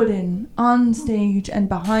you've put in on stage and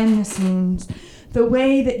behind the scenes, the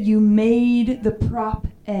way that you made the prop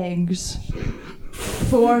eggs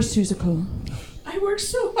for Seussical. I worked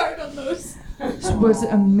so hard on those. It was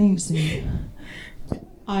amazing.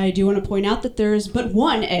 I do want to point out that there is but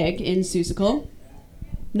one egg in Seussical,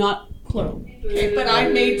 not plural. Okay, but I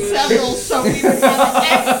made several, so we would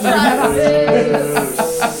have extras.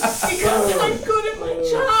 Because I'm good at my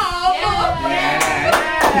job. Yeah.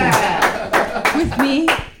 With me,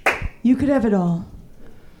 you could have it all.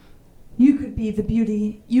 You could be the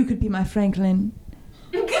beauty. You could be my Franklin.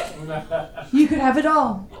 You could have it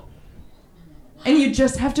all. And you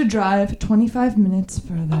just have to drive 25 minutes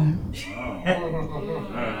further.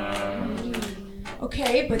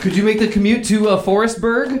 Okay, but... Could you make the commute to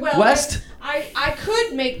Forestburg West? I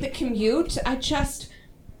could make the commute. I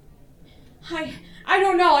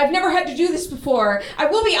don't know. I've never had to do this before. I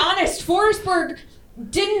will be honest, Forestburg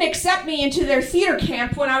didn't accept me into their theater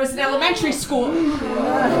camp when I was in elementary school.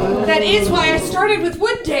 That is why I started with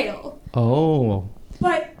Wooddale. Oh.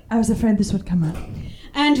 But... I was afraid this would come up.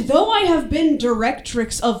 And though I have been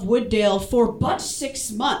directrix of Wooddale for but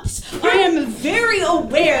 6 months, I am very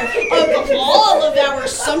aware of all of our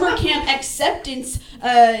summer camp acceptance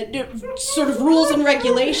sort of rules and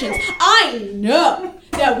regulations. I know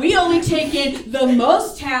that we only take in the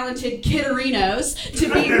most talented kidderinos to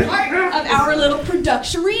be part of our little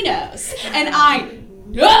productioninos. And I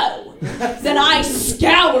know that I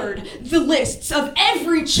scoured the lists of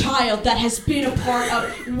every child that has been a part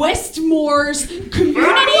of Westmore's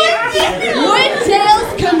Wooddale's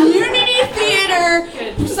Community Theater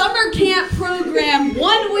summer camp program,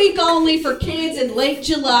 1 week only for kids in late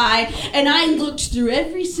July, and I looked through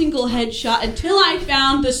every single headshot until I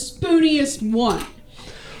found the spooniest one.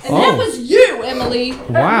 And that was you, Emily.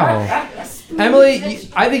 Wow. Emily,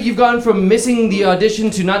 I think you've gone from missing the audition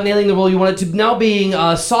to not nailing the role you wanted to now being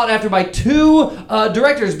sought after by 2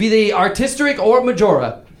 directors, be they artistic or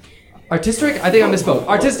majora. Artistic? I think I misspoke.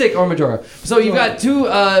 Artistic or majora. So you've got 2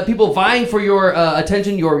 people vying for your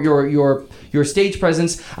attention, your stage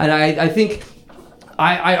presence, and I think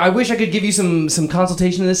I wish I could give you some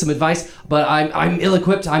consultation in this, some advice, but I'm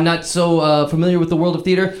ill-equipped. I'm not so familiar with the world of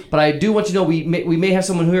theater, but I do want you to know we may have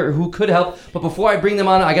someone here who could help. But before I bring them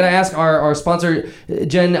on, I gotta ask our sponsor,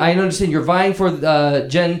 Jen. I understand you're vying for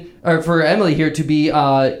for Emily here to be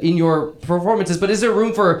in your performances, but is there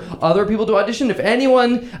room for other people to audition? If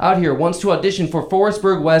anyone out here wants to audition for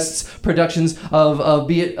Forestburg West's productions of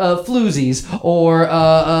be it Floozies or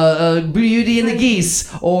Beauty and the Geese,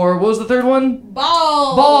 or what was the third one?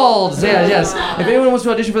 Balds. Yeah, yes. If anyone wants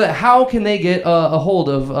to audition for that, how can they get a hold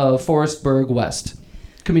of Forestburg West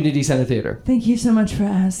Community Center Theater? Thank you so much for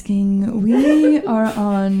asking. We are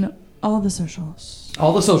on all the socials.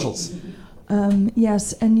 All the socials.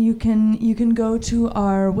 Yes, and you can go to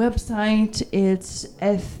our website. It's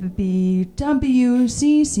fbwcct.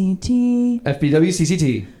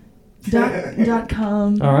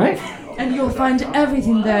 FBWCCT.com. All right. And you'll find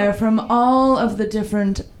everything there, from all of the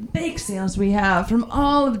different bake sales we have, from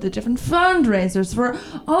all of the different fundraisers, for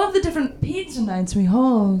all of the different pizza nights we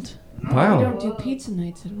hold. Wow. We don't do pizza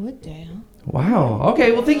nights at Wooddale. Wow.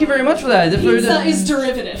 Okay. Well, thank you very much for that. Pizza is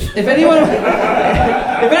derivative. If anyone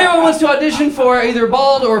wants to audition for either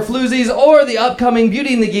Bald or Floozies or the upcoming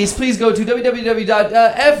Beauty and the Geese, please go to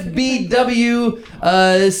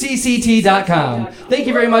www.fbwcct.com. Thank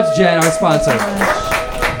you very much, Jen, our sponsor.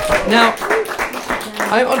 Now,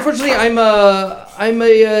 I'm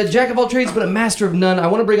a jack of all trades, but a master of none. I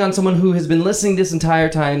want to bring on someone who has been listening this entire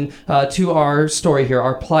time to our story here,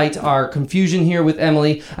 our plight, our confusion here with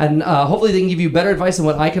Emily, and hopefully they can give you better advice than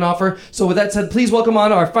what I can offer. So with that said, please welcome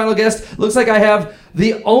on our final guest. Looks like I have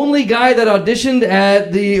the only guy that auditioned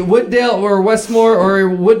at the Wooddale or Westmore or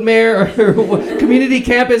Woodmere or Community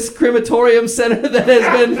Campus Crematorium Center that has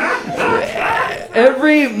been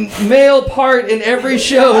every male part in every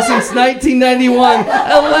show since 1991,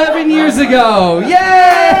 11 years ago. Yay!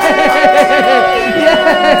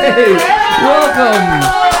 Yay! Welcome.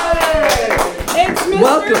 It's Mr.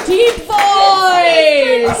 Welcome. Deep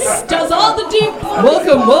Voice! Does all the deep voice.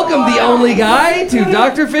 Welcome, the only guy to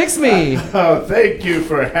Dr. Fix Me. Oh, thank you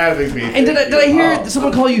for having me. And did I hear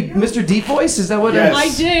someone call you Mr. Deep Voice? Is that what? Yes. I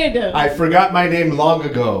did. I forgot my name long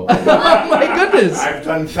ago. Oh my goodness! I've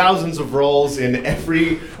done thousands of roles in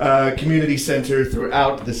every community center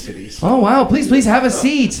throughout the cities. Oh wow! Please have a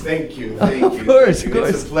seat. Thank you. Of course.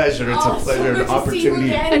 It's a pleasure. It's a pleasure, an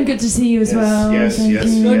opportunity. And good to see you as well. Yes, Thank yes,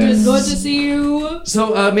 you. yes. Good to see you.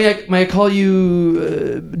 So may I call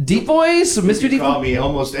you Deep Voice or Mr. You Deep can call Voice? me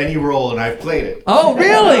almost any role, and I've played it. Oh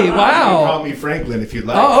really? You can Wow. call me Franklin if you'd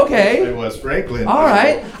like. Oh, okay. It was Franklin. All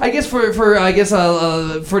right. I guess for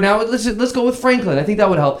now let's go with Franklin. I think that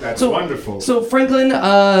would help. That's wonderful. So Franklin,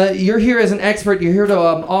 you're here as an expert. You're here to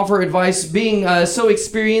offer advice, being so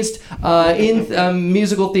experienced in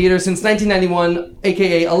musical theater since 1991,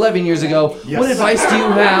 aka 11 years ago. Yes. What advice do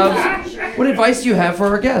you have? What advice do you have for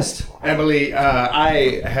our guest? Emily,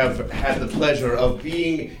 I have had the pleasure of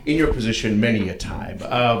being in your position many a time.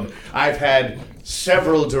 I've had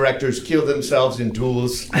several directors kill themselves in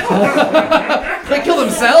duels. They kill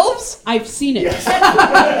themselves? I've seen it.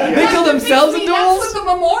 They kill themselves in That's duels? what the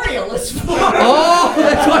memorial is for. Oh,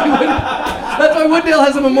 that's why Wooddale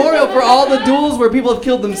has a memorial for all the duels where people have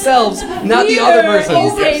killed themselves, not the other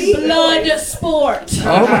persons. It's a blood sport.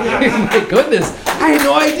 Oh my goodness! I had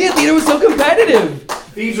no idea theater was so competitive.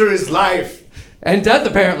 Theater is life. And death,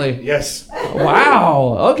 apparently. Yes.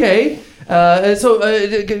 Wow. Okay. So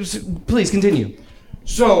please continue.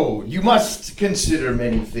 So, you must consider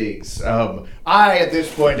many things. I, at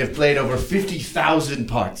this point, have played over 50,000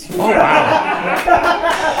 parts. Oh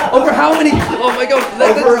wow! Over how many? Oh my God!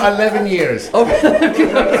 Over 11 years. Over.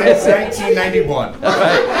 Since 1991.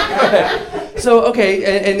 So okay,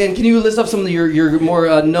 and then can you list off some of your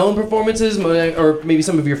more known performances, or maybe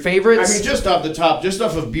some of your favorites? I mean, just off the top, just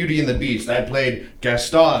off of Beauty and the Beast, I played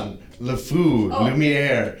Gaston, LeFou,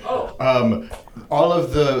 Lumiere, all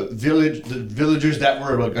of the villagers that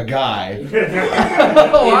were like a guy in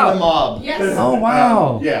the mob. Yes. Oh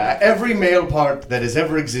wow! Yeah, every male part that has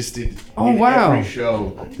ever existed in every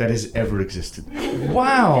show that has ever existed.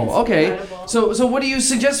 Wow. Okay. So what do you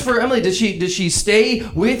suggest for Emily? Does she stay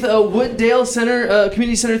with Wooddale Center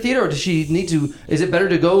Community Center Theater, or does she need to? Is it better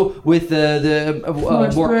to go with the more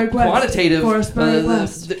Forestburg West. quantitative? Forestburg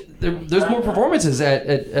West. There's more performances at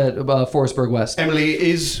Forestburg West. Emily,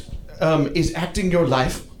 is acting your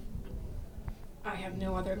life? I have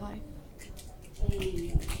no other life.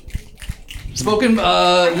 Spoken.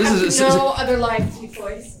 This is no other life, deep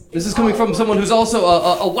voice. this is coming from someone who's also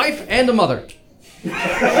a wife and a mother.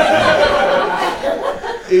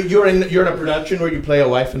 You're in a production where you play a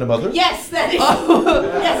wife and a mother? Yes, that is.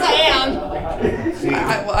 Yes, I am.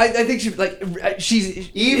 I think she's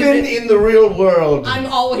Even in the real world. I'm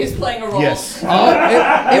always playing a role. Yes. It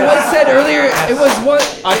was said earlier. It was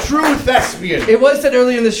what. A true thespian. It was said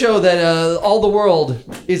earlier in the show that all the world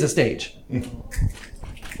is a stage.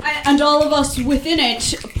 And all of us within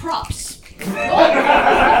it, props.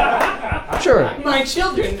 Sure. My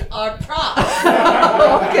children are props.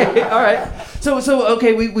 Okay. All right. So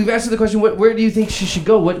okay. We've asked her the question. Where do you think she should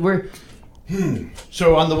go? Where?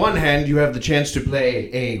 So on the one hand, you have the chance to play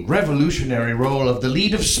a revolutionary role of the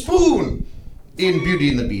lead of Spoon in Beauty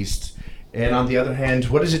and the Beast. And on the other hand,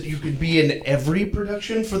 what is it? You could be in every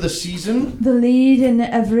production for the season? The lead in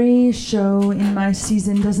every show in my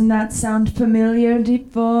season. Doesn't that sound familiar, Deep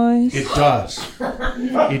Voice? It does.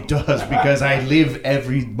 It does, because I live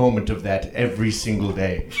every moment of that every single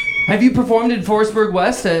day. Have you performed in Forestburg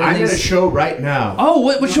West? I'm in a show right now. Oh,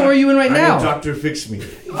 what show are you in right now? I'm in Dr. Fix Me.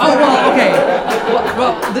 Oh well, okay.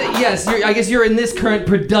 Yes. I guess you're in this current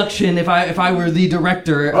production. If I were the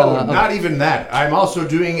director. Not even that. I'm also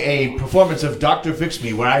doing a performance of Dr. Fix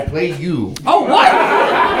Me where I play you. Oh what?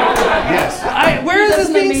 Yes. Where is this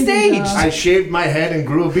being staged? I shaved my head and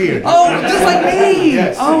grew a beard. Oh, just like me.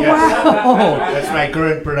 Yes. Oh yes. wow. That's my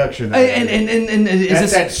current production. And is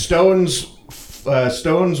That's this? at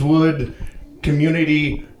Stoneswood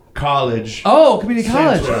Community College. Oh, community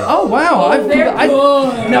college. Center. Oh wow.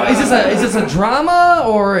 Now is this a drama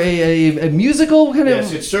or a musical kind of?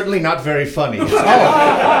 Yes, it's certainly not very funny. It's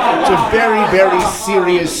a very, very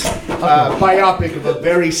serious biopic of a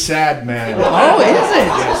very sad man. Oh, is it?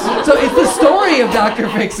 Yes. So it's the story of Dr.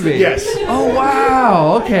 Fix Me. Yes. Oh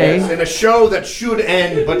wow. Okay. Yes, in a show that should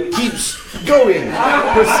end but keeps going,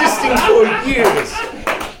 persisting for years.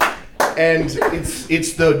 And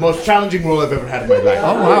it's the most challenging role I've ever had in my life.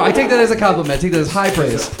 Oh wow. I take that as a compliment. I take that as high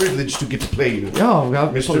praise. It's a privilege to get to play you. Oh,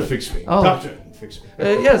 God. Mr. Fix Me. Oh. Dr. Fix Me.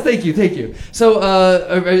 Yes, thank you. So,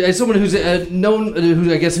 as someone who's known, who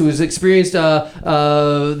has experienced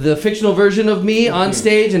the fictional version of me on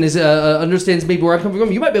stage and understands maybe where I'm coming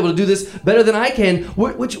from, you might be able to do this better than I can.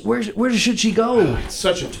 Where should she go? It's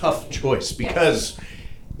such a tough choice because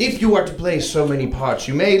if you are to play so many parts,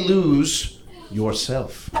 you may lose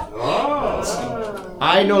yourself.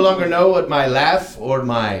 I no longer know what my laugh or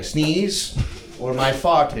my sneeze or my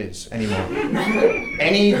fart is anymore.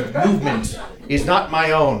 Any movement is not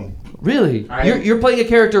my own. Really? You're playing a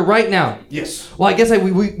character right now. Yes. Well, I guess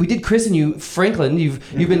we did christen you Franklin. You've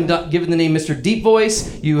been given the name Mr. Deep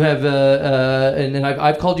Voice. You have and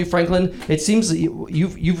I've called you Franklin. It seems that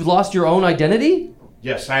you've lost your own identity.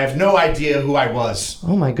 Yes, I have no idea who I was.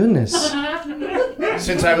 Oh my goodness.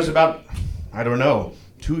 Since I was about, 2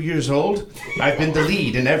 years old, I've been the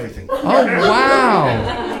lead in everything. Oh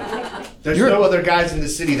wow. There's no other guys in the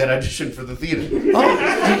city that audition for the theater.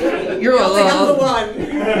 Oh, you're I'm the one.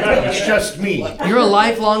 It's just me. You're a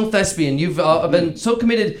lifelong thespian. You've been so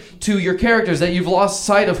committed to your characters that you've lost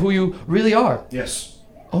sight of who you really are. Yes.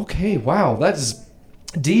 Okay, wow, that's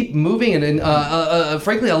deep, moving, and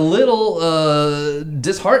frankly a little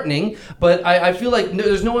disheartening. But I feel like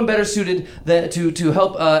there's no one better suited to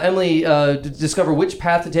help Emily discover which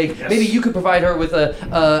path to take. Yes. Maybe you could provide her with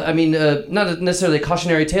not necessarily a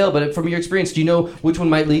cautionary tale, but from your experience, do you know which one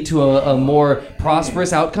might lead to a more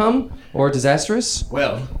prosperous outcome or disastrous?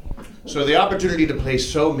 Well, So the opportunity to play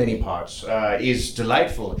so many parts is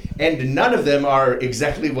delightful, and none of them are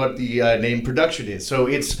exactly what the name production is. So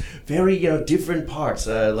it's very different parts.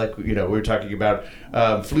 Like we were talking about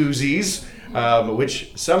floozies,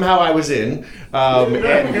 which somehow I was in. Who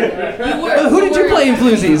did you play in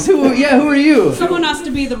Floozies? Who are you? Someone has to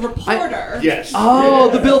be the reporter. Yes. Oh,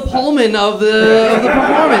 the Bill Pullman of the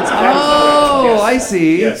performance. Oh, Yes. I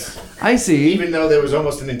see. Yes. I see. Even though there was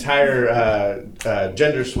almost an entire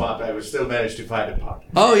gender swap, I would still manage to find a part.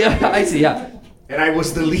 Oh yeah, I see. Yeah. And I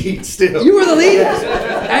was the lead still. You were the lead?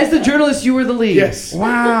 As the journalist, you were the lead? Yes.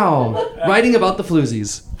 Wow. Writing about the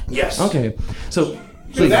Floozies. Yes. Okay. So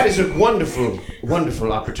that is a wonderful,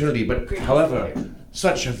 wonderful opportunity. But however,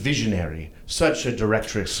 such a visionary, such a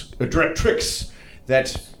directrix,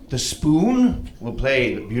 that the spoon will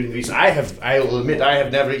play the Beauty and the Beast. I will admit, I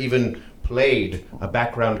have never even played a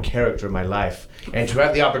background character in my life, and to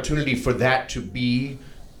have the opportunity for that to be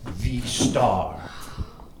the star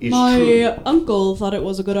is truly. My uncle thought it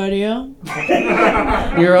was a good idea.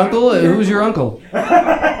 Your uncle? Who's your uncle?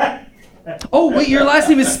 Oh, wait, your last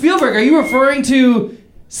name is Spielberg. Are you referring to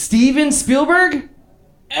Steven Spielberg?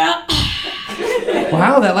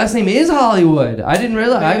 Wow, that last name is Hollywood. I didn't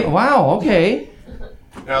realize. Wow, okay.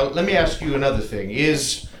 Now, let me ask you another thing.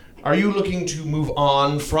 Are you looking to move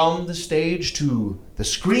on from the stage to the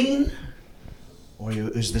screen? Or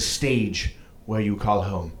is the stage where you call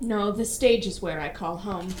home? No, the stage is where I call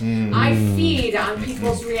home. I feed on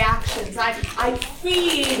people's reactions. I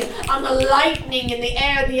feed on the lightning in the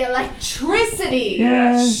air, the electricity.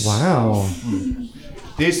 Yes. Wow.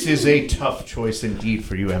 This is a tough choice indeed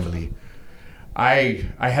for you, Emily. I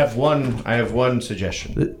have one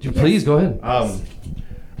suggestion. Please go ahead.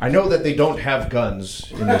 I know that they don't have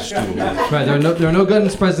guns in this duel. Right, there are no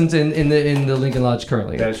guns present in the Lincoln Lodge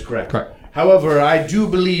currently. That is correct. Correct. However, I do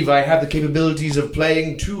believe I have the capabilities of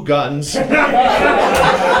playing 2 guns and 2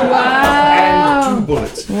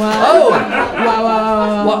 bullets. Oh!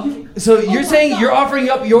 Wow. So you're saying you're offering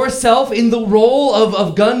up yourself in the role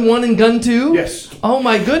of Gun 1 and Gun 2? Yes. Oh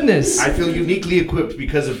my goodness. I feel uniquely equipped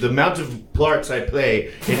because of the amount of parts I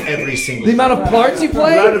play in every single. The amount of parts you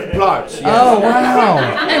play? The amount of parts. Yes. Oh wow.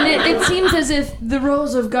 And it seems as if the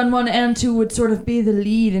roles of Gun 1 and 2 would sort of be the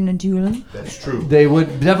lead in a duel. That's true. They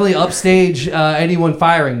would definitely upstage anyone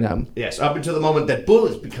firing them. Yes, up until the moment that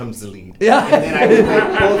Bullet becomes the lead. Yeah. And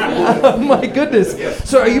then I will play both Oh my goodness.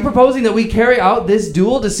 So are you proposing that we carry out this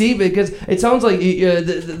duel to see, because it sounds like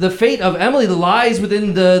the fate of Emily lies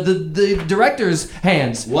within the director's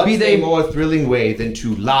hands. What Be they more thrilling way than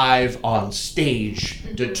to live on stage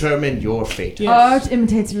determine your fate? Art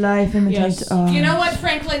imitates life, imitates Yes. art. You know what,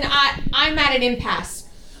 Franklin? I'm at an impasse.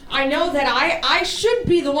 I know that I should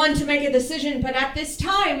be the one to make a decision, but at this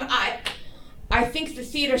time, I think the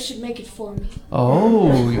theater should make it for me.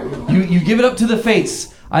 Oh, you give it up to the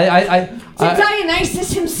fates. To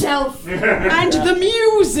Dionysus himself. And the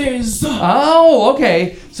muses. Oh,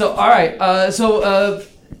 okay. So, all right.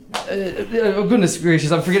 Oh goodness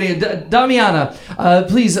gracious, I'm forgetting it. Damiana,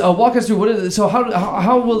 please walk us through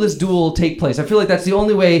how will this duel take place? I feel like that's the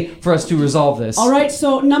only way for us to resolve this. All right,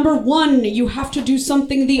 so number 1, you have to do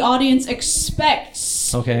something the audience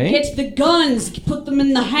expects. Okay. Get the guns, put them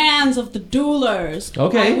in the hands of the duelers.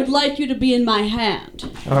 Okay. I would like you to be in my hand.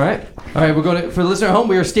 All right. We're going to, for the listener at home,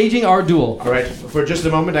 we are staging our duel. All right, for just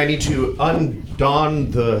a moment, I need to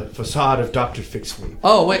undon the facade of Dr. Fixley.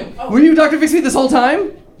 Oh wait, were you Dr. Fixby this whole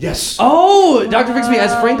time? Yes. Oh, Dr. Fixby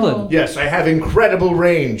as Franklin. Yes, I have incredible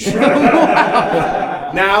range.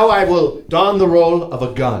 Now I will don the role of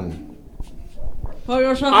a gun. For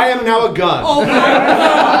yourself. I am now a gun. Oh my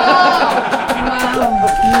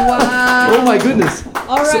Wow. Oh my goodness.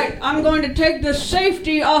 All right, I'm going to take the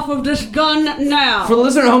safety off of this gun now. For the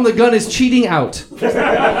listener at home, the gun is cheating out. Click,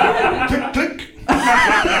 click.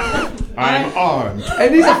 I'm armed.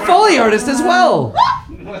 And he's a Foley artist as well.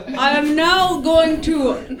 I am now going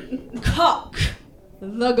to cock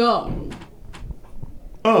the gun.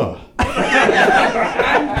 And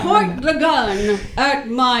point the gun at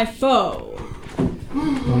my foe.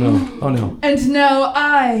 Oh no. Oh no. And now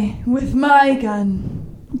I, with my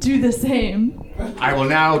gun, do the same. I will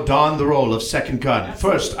now don the role of second gun.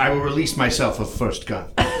 First, I will release myself of first gun.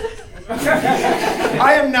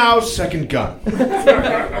 I am now second gun.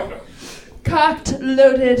 Cocked,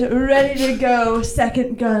 loaded, ready to go.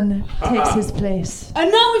 Second gun takes his place.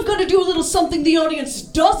 And now we've got to do a little something the audience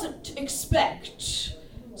doesn't expect.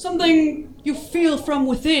 Something you feel from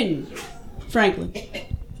within, Franklin.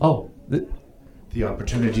 Oh. The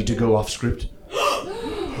opportunity to go off script.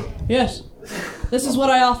 Yes, this is what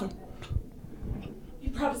I offer.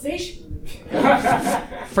 improvisation.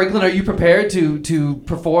 Franklin, are you prepared to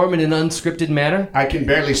perform in an unscripted manner? I can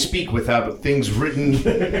barely speak without things written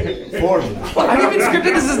for me. Have you been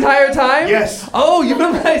scripted this entire time? Yes. Oh, you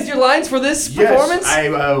memorized your lines for this performance?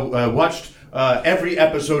 Yes, I watched every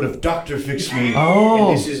episode of Dr. Fix Me. Oh.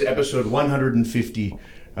 And this is episode 150,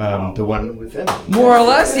 the one with Emily. More or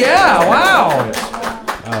less, yeah. Wow.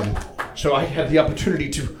 So I had the opportunity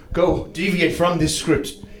to go deviate from this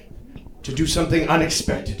script to do something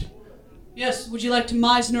unexpected. Yes, would you like to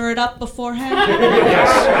Meisner it up beforehand?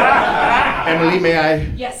 Yes. Emily, may I?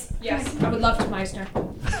 Yes, I would love to, Meisner.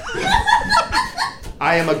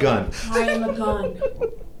 I am a gun. I am a gun.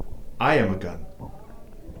 I am a gun.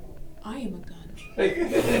 I am a gun.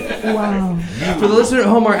 Wow. For the listener at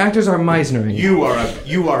home, our actors are Meisnering. You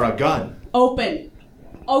are a gun. Open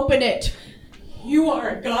it. You are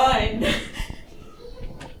a gun.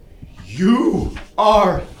 You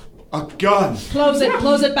are a gun. Close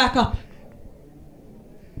it back up.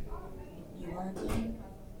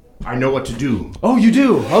 I know what to do. Oh, you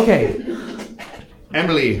do? Okay.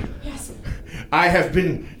 Emily. Yes. I have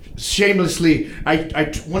been shamelessly,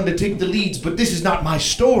 I wanted to take the leads, but this is not my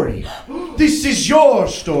story. This is your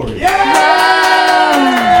story. Wow.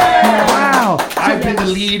 I've been the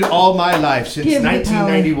lead all my life since Give me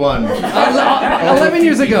 1991. 11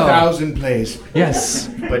 years ago. 1,000 plays. Yes.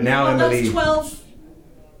 But now Emily, That's 12.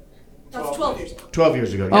 That's 12 years ago. 12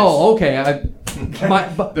 years ago. Yes. Oh, okay.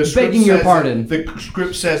 The script Begging your says- pardon. The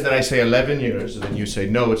script says that I say 11 years, and then you say,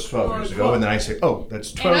 no, it's 12 years ago, and then I say, oh,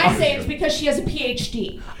 that's 12 And I years say ago. it's because she has a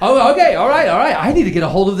PhD. Oh, okay. All right. I need to get a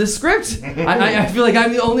hold of this script. I feel like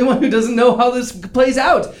I'm the only one who doesn't know how this plays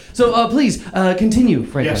out. So please continue,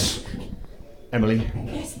 Franklin. Yes. Emily,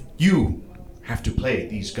 Yes. you have to play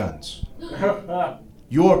these guns.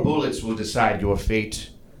 Your bullets will decide your fate.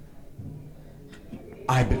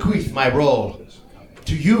 I bequeath my role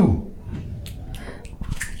to you.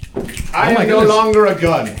 I my am no goodness. longer a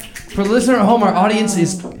gun. For the listener at home, our audience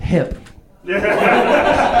is hip.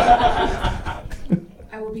 I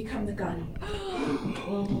will become the gun.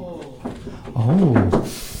 Oh.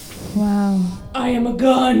 Wow. I am a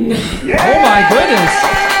gun. Oh my goodness.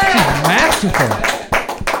 She's masterful.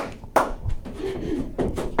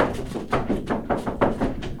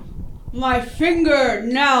 My finger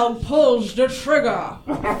now pulls the trigger.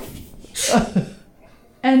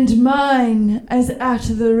 And mine is at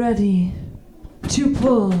the ready to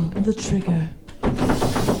pull the trigger.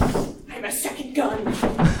 I'm a second gun.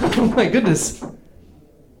 Oh my goodness.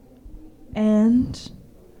 And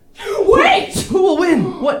Wait! Who will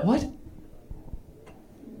win? What?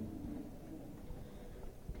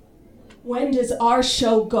 When does our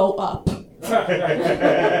show go up?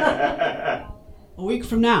 A week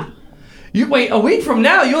from now. You wait a week from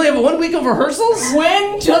now? You only have 1 week of rehearsals?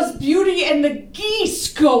 When does Beauty and the Geese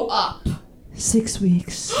go up? 6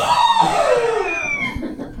 weeks.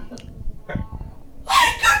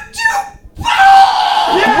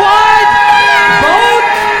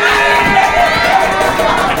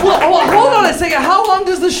 Well, hold on a second. How long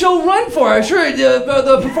does the show run for? I'm sure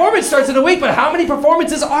the performance starts in a week, but how many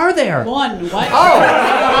performances are there? One. What?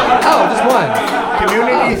 Oh, just one.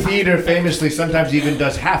 Community theater famously sometimes even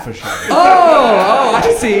does half a show. Oh,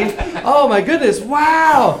 I see. Oh my goodness.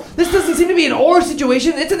 Wow. This doesn't seem to be an or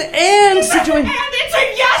situation. It's an and situation. And it's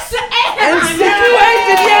a yes And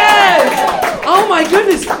situation, yes! Oh my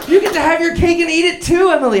goodness. You get to have your cake and eat it too,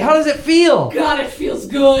 Emily. How does it feel? God, it feels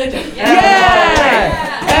good.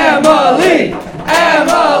 Yeah! Emily!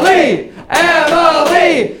 Emily!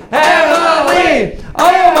 Emily! Emily!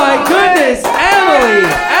 Oh my goodness! Emily!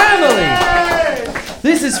 Emily!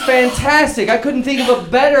 This is fantastic. I couldn't think of a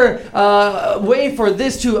better way for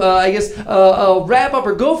this to, wrap up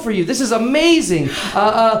or go for you. This is amazing.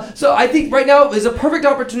 So I think right now is a perfect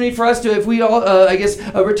opportunity for us to, if we all,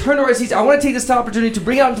 return to our seats. I want to take this opportunity to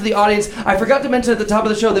bring out into the audience. I forgot to mention at the top of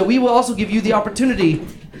the show that we will also give you the opportunity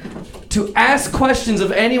to ask questions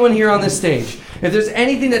of anyone here on this stage. If there's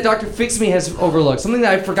anything that Dr. Fix Me has overlooked, something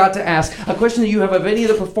that I forgot to ask, a question that you have of any of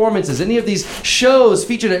the performances, any of these shows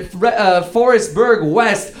featured at Forestburg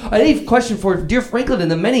West, any question for dear Franklin and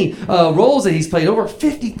the many roles that he's played, over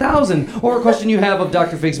 50,000, or a question you have of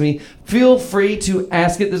Dr. Fix Me, feel free to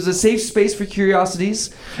ask it. There's a safe space for curiosities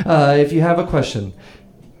if you have a question.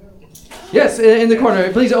 Yes, in the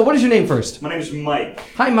corner. Please, what is your name first? My name is Mike.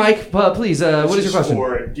 Hi, Mike. Please, what is your question?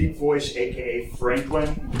 For Deep Voice, aka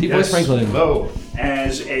Franklin. Deep Voice Franklin. Hello.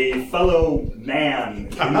 As a fellow man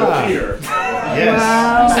in the theater.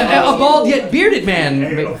 Yes. A bald yet bearded man.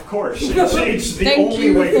 And of course, it's the Thank only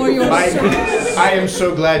you way for to your provide I am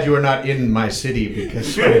so glad you are not in my city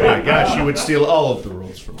because, oh my gosh, you would steal all of the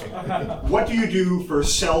roles from me. What do you do for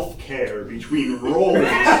self-care between roles to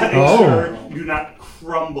make Oh. sure you do not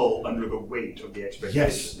crumble under the weight of the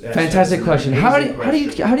expectations? Yes. Fantastic question. How do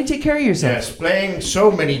Amazing you how do you take care of yourself? Yes, playing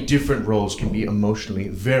so many different roles can be emotionally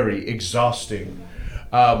very exhausting,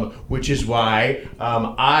 which is why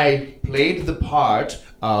I played the part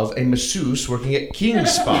of a masseuse working at King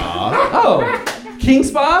Spa. Oh, King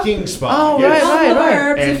Spa. King Spa. Oh, yes. right.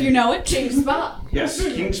 Herbs, if And- you know it. King Spa. Yes,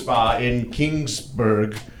 King Spa in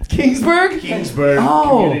Kingsburg Kingsburg.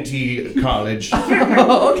 Oh. Community College.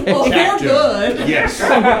 Oh, okay. Well, they're Chapter. good. Yes.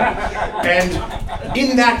 And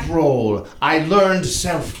in that role, I learned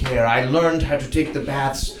self-care. I learned how to take the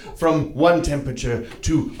baths from one temperature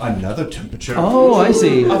to another temperature. Oh, I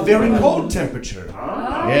see. A very cold temperature.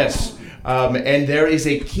 Yes. And there is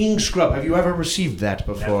a king scrub. Have you ever received that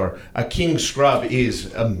before? A king scrub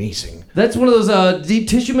is amazing. That's one of those deep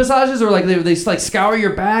tissue massages, or like they like scour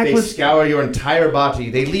your back They with. scour your entire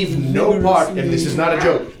body. They leave no part, and this is not a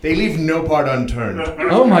joke, they leave no part unturned.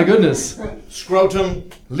 Oh my goodness. Scrotum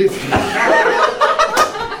lifted.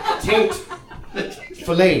 Taint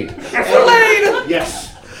filleted. Filleted! Yes.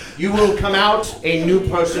 You will come out a new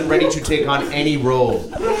person ready to take on any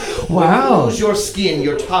role. Wow. You lose your skin,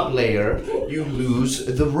 your top layer, you lose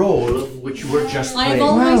the role of which you were just I have playing.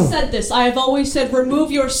 always Wow. said this. I have always said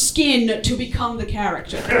remove your skin to become the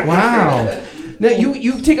character. Wow. Now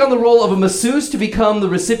you take on the role of a masseuse to become the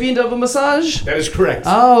recipient of a massage. That is correct.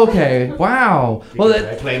 Oh, okay. Wow. Well, I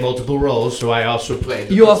that, play multiple roles, so I also play.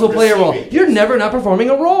 The you also play a role. recipient. You're never not performing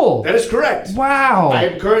a role. That is correct. Wow. I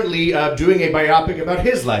am currently doing a biopic about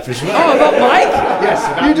his life as well. Oh, about Mike? Yes,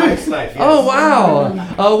 about Mike's life. Yes. Oh, wow.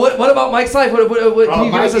 What about Mike's life? What can you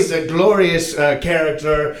give Mike us? is a glorious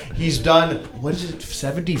character. He's done, what is it,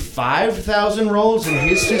 75,000 roles in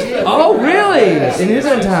his city? Oh, really? In his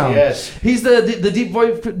own town. Yes. He's the deep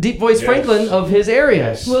voice Yes. Franklin of his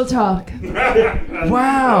area. Yes. We'll talk.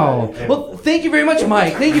 Wow. Well, thank you very much,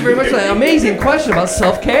 Mike. Thank you very much for that amazing question about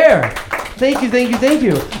self-care. Thank you.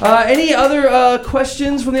 Any other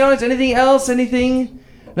questions from the audience? Anything else? Anything?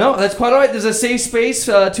 No, that's quite all right. There's a safe space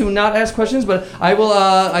to not ask questions, but I will.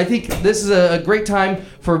 I think this is a great time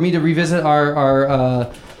for me to revisit our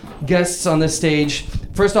guests on this stage.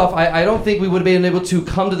 First off, I don't think we would have been able to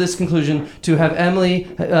come to this conclusion to have Emily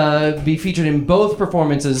be featured in both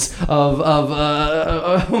performances of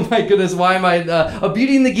oh my goodness, why am I of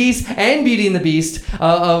Beauty and the Geese and Beauty and the Beast,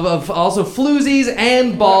 of also Floozies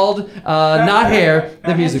and Bald, Not Hair,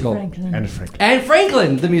 the musical. And Frank. And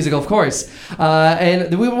Franklin, the musical, of course.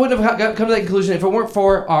 And we wouldn't have come to that conclusion if it weren't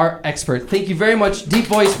for our expert. Thank you very much, Deep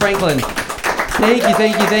Voice Franklin. Thank you.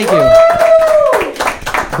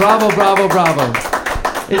 Bravo.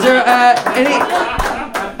 Is there are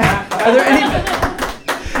there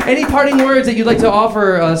any parting words that you'd like to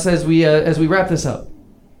offer us as we wrap this up?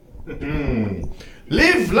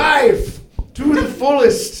 Live life to the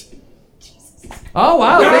fullest. Oh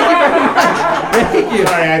wow! Thank you very much. Thank you.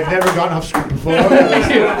 Sorry, I've never gone off script before.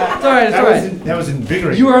 Thank you. It's all right. That was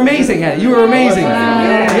invigorating. You were amazing at it. You were amazing.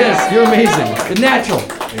 Yes, you're amazing. Natural.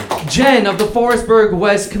 Jen of the Forestburg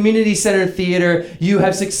West Community Center Theater, you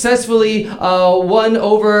have successfully won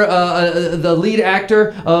over the lead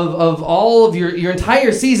actor of all of your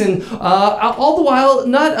entire season, all the while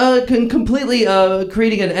not completely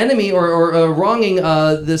creating an enemy or wronging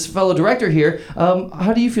this fellow director here.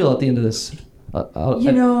 How do you feel at the end of this?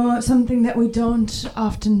 You know, something that we don't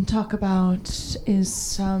often talk about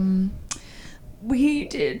is we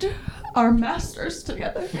did our masters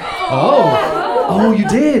together. Oh, you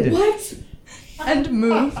did. What? And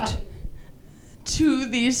moved to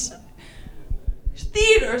these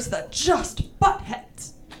theaters that just butt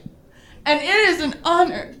heads. And it is an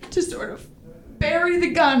honor to sort of bury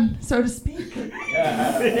the gun, so to speak,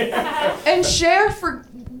 and share for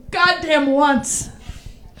goddamn once.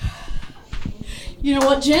 You know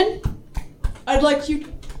what, Jen? I'd like you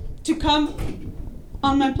to come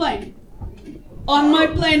on my plane. On my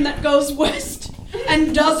plane that goes west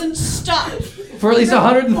and doesn't stop. For at least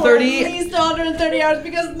 130. For at least 130 hours,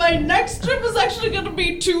 because my next trip is actually going to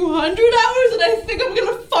be 200 hours, and I think I'm going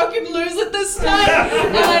to fucking lose it this time.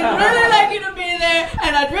 And I'd really like you to be there,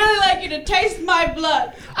 and I'd really like you to taste my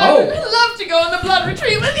blood. I would love to go on the blood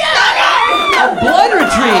retreat with you. A blood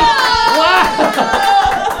retreat.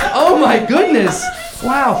 Wow. Oh my goodness.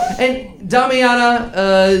 Wow. And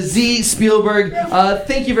Damiana Z. Spielberg,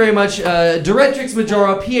 thank you very much. Directrix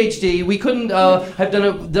Majora, PhD. We couldn't have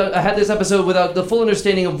had this episode without the full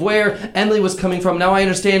understanding of where Emily was coming from. Now I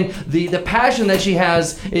understand the passion that she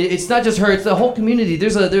has. It's not just her; it's the whole community.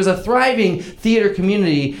 There's a thriving theater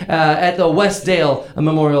community at the Westdale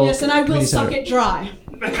Memorial. Yes, and I will Community suck Center. it dry.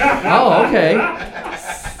 Oh, okay.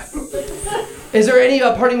 Is there any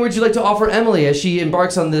parting words you'd like to offer Emily as she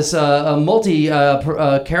embarks on this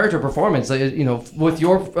multi-character performance, with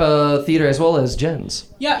your theater as well as Jen's?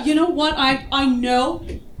 Yeah, you know what? I know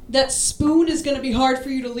that Spoon is going to be hard for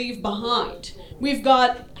you to leave behind. We've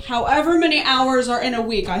got however many hours are in a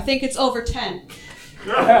week. I think it's over 10.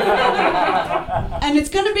 And it's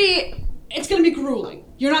going to be grueling.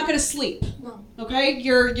 You're not going to sleep. No. Okay?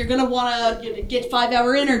 You're going to want to get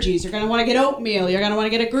 5-hour energies. You're going to want to get oatmeal. You're going to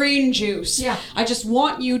want to get a green juice. Yeah. I just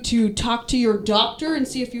want you to talk to your doctor and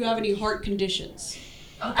see if you have any heart conditions.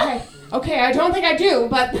 Okay, I don't think I do,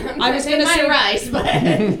 but I was gonna say rise, but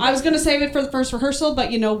I was going to save it for the first rehearsal,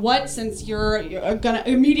 but you know what? Since you're going to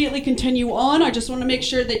immediately continue on, I just want to make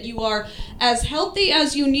sure that you are as healthy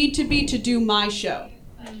as you need to be to do my show.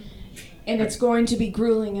 and it's going to be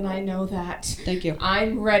grueling, and I know that. Thank you.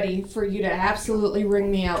 I'm ready for you to absolutely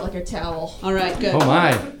wring me out like a towel. All right, good. Oh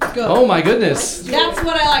my. Good. Oh my goodness. That's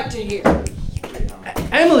what I like to hear.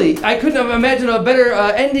 Emily, I couldn't have imagined a better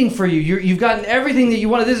ending for you. You've gotten everything that you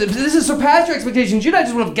wanted. This has surpassed your expectations. You're not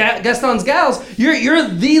just one of Gaston's gals. You're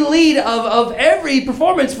the lead of every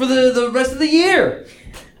performance for the rest of the year.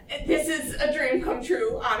 This is a dream come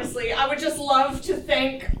true, honestly. I would just love to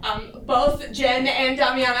thank both Jen and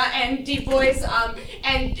Damiana and Deep Voice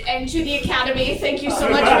and to the Academy. Thank you so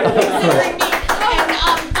much for considering me. And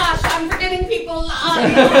gosh, I'm forgetting people.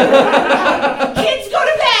 Kids, go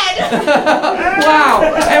to bed. Wow.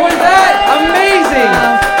 And with that,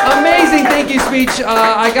 amazing thank you speech,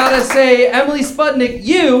 I gotta say, Emily Sputnik,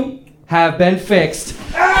 you have been fixed.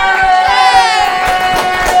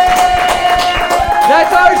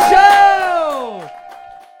 That's our show!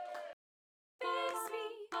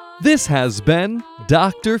 This has been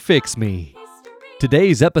Dr. Fix Me.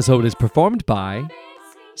 Today's episode is performed by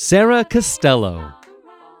Sarah Costello,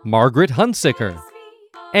 Margaret Hunsicker,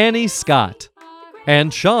 Annie Scott,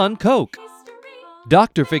 and Sean Koch.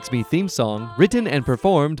 Dr. Fix Me theme song written and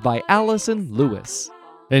performed by Allison Lewis.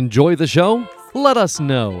 Enjoy the show? Let us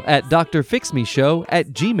know at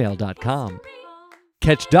drfixmeshow@gmail.com.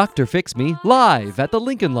 Catch Dr. Fix Me live at the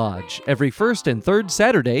Lincoln Lodge every first and third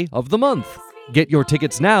Saturday of the month. Get your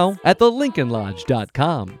tickets now at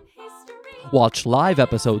thelincolnlodge.com. Watch live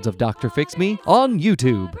episodes of Dr. Fix Me on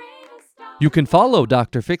YouTube. You can follow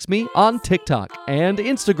Dr. Fix Me on TikTok and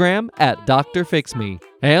Instagram at Dr. Fix Me,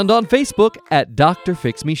 and on Facebook at Dr.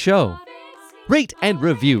 Fix Me Show. Rate and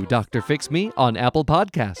review Dr. Fix Me on Apple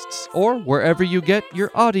Podcasts or wherever you get your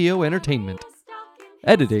audio entertainment.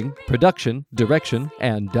 Editing, production, direction,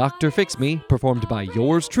 and Dr. Fix Me performed by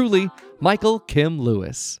yours truly, Michael Kim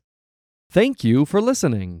Lewis. Thank you for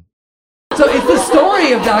listening. So it's the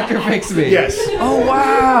story of Dr. Fix Me. Yes. Oh,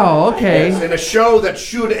 wow. Okay. Yes, in a show that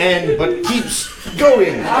should end but keeps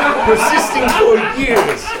going, persisting for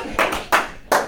years.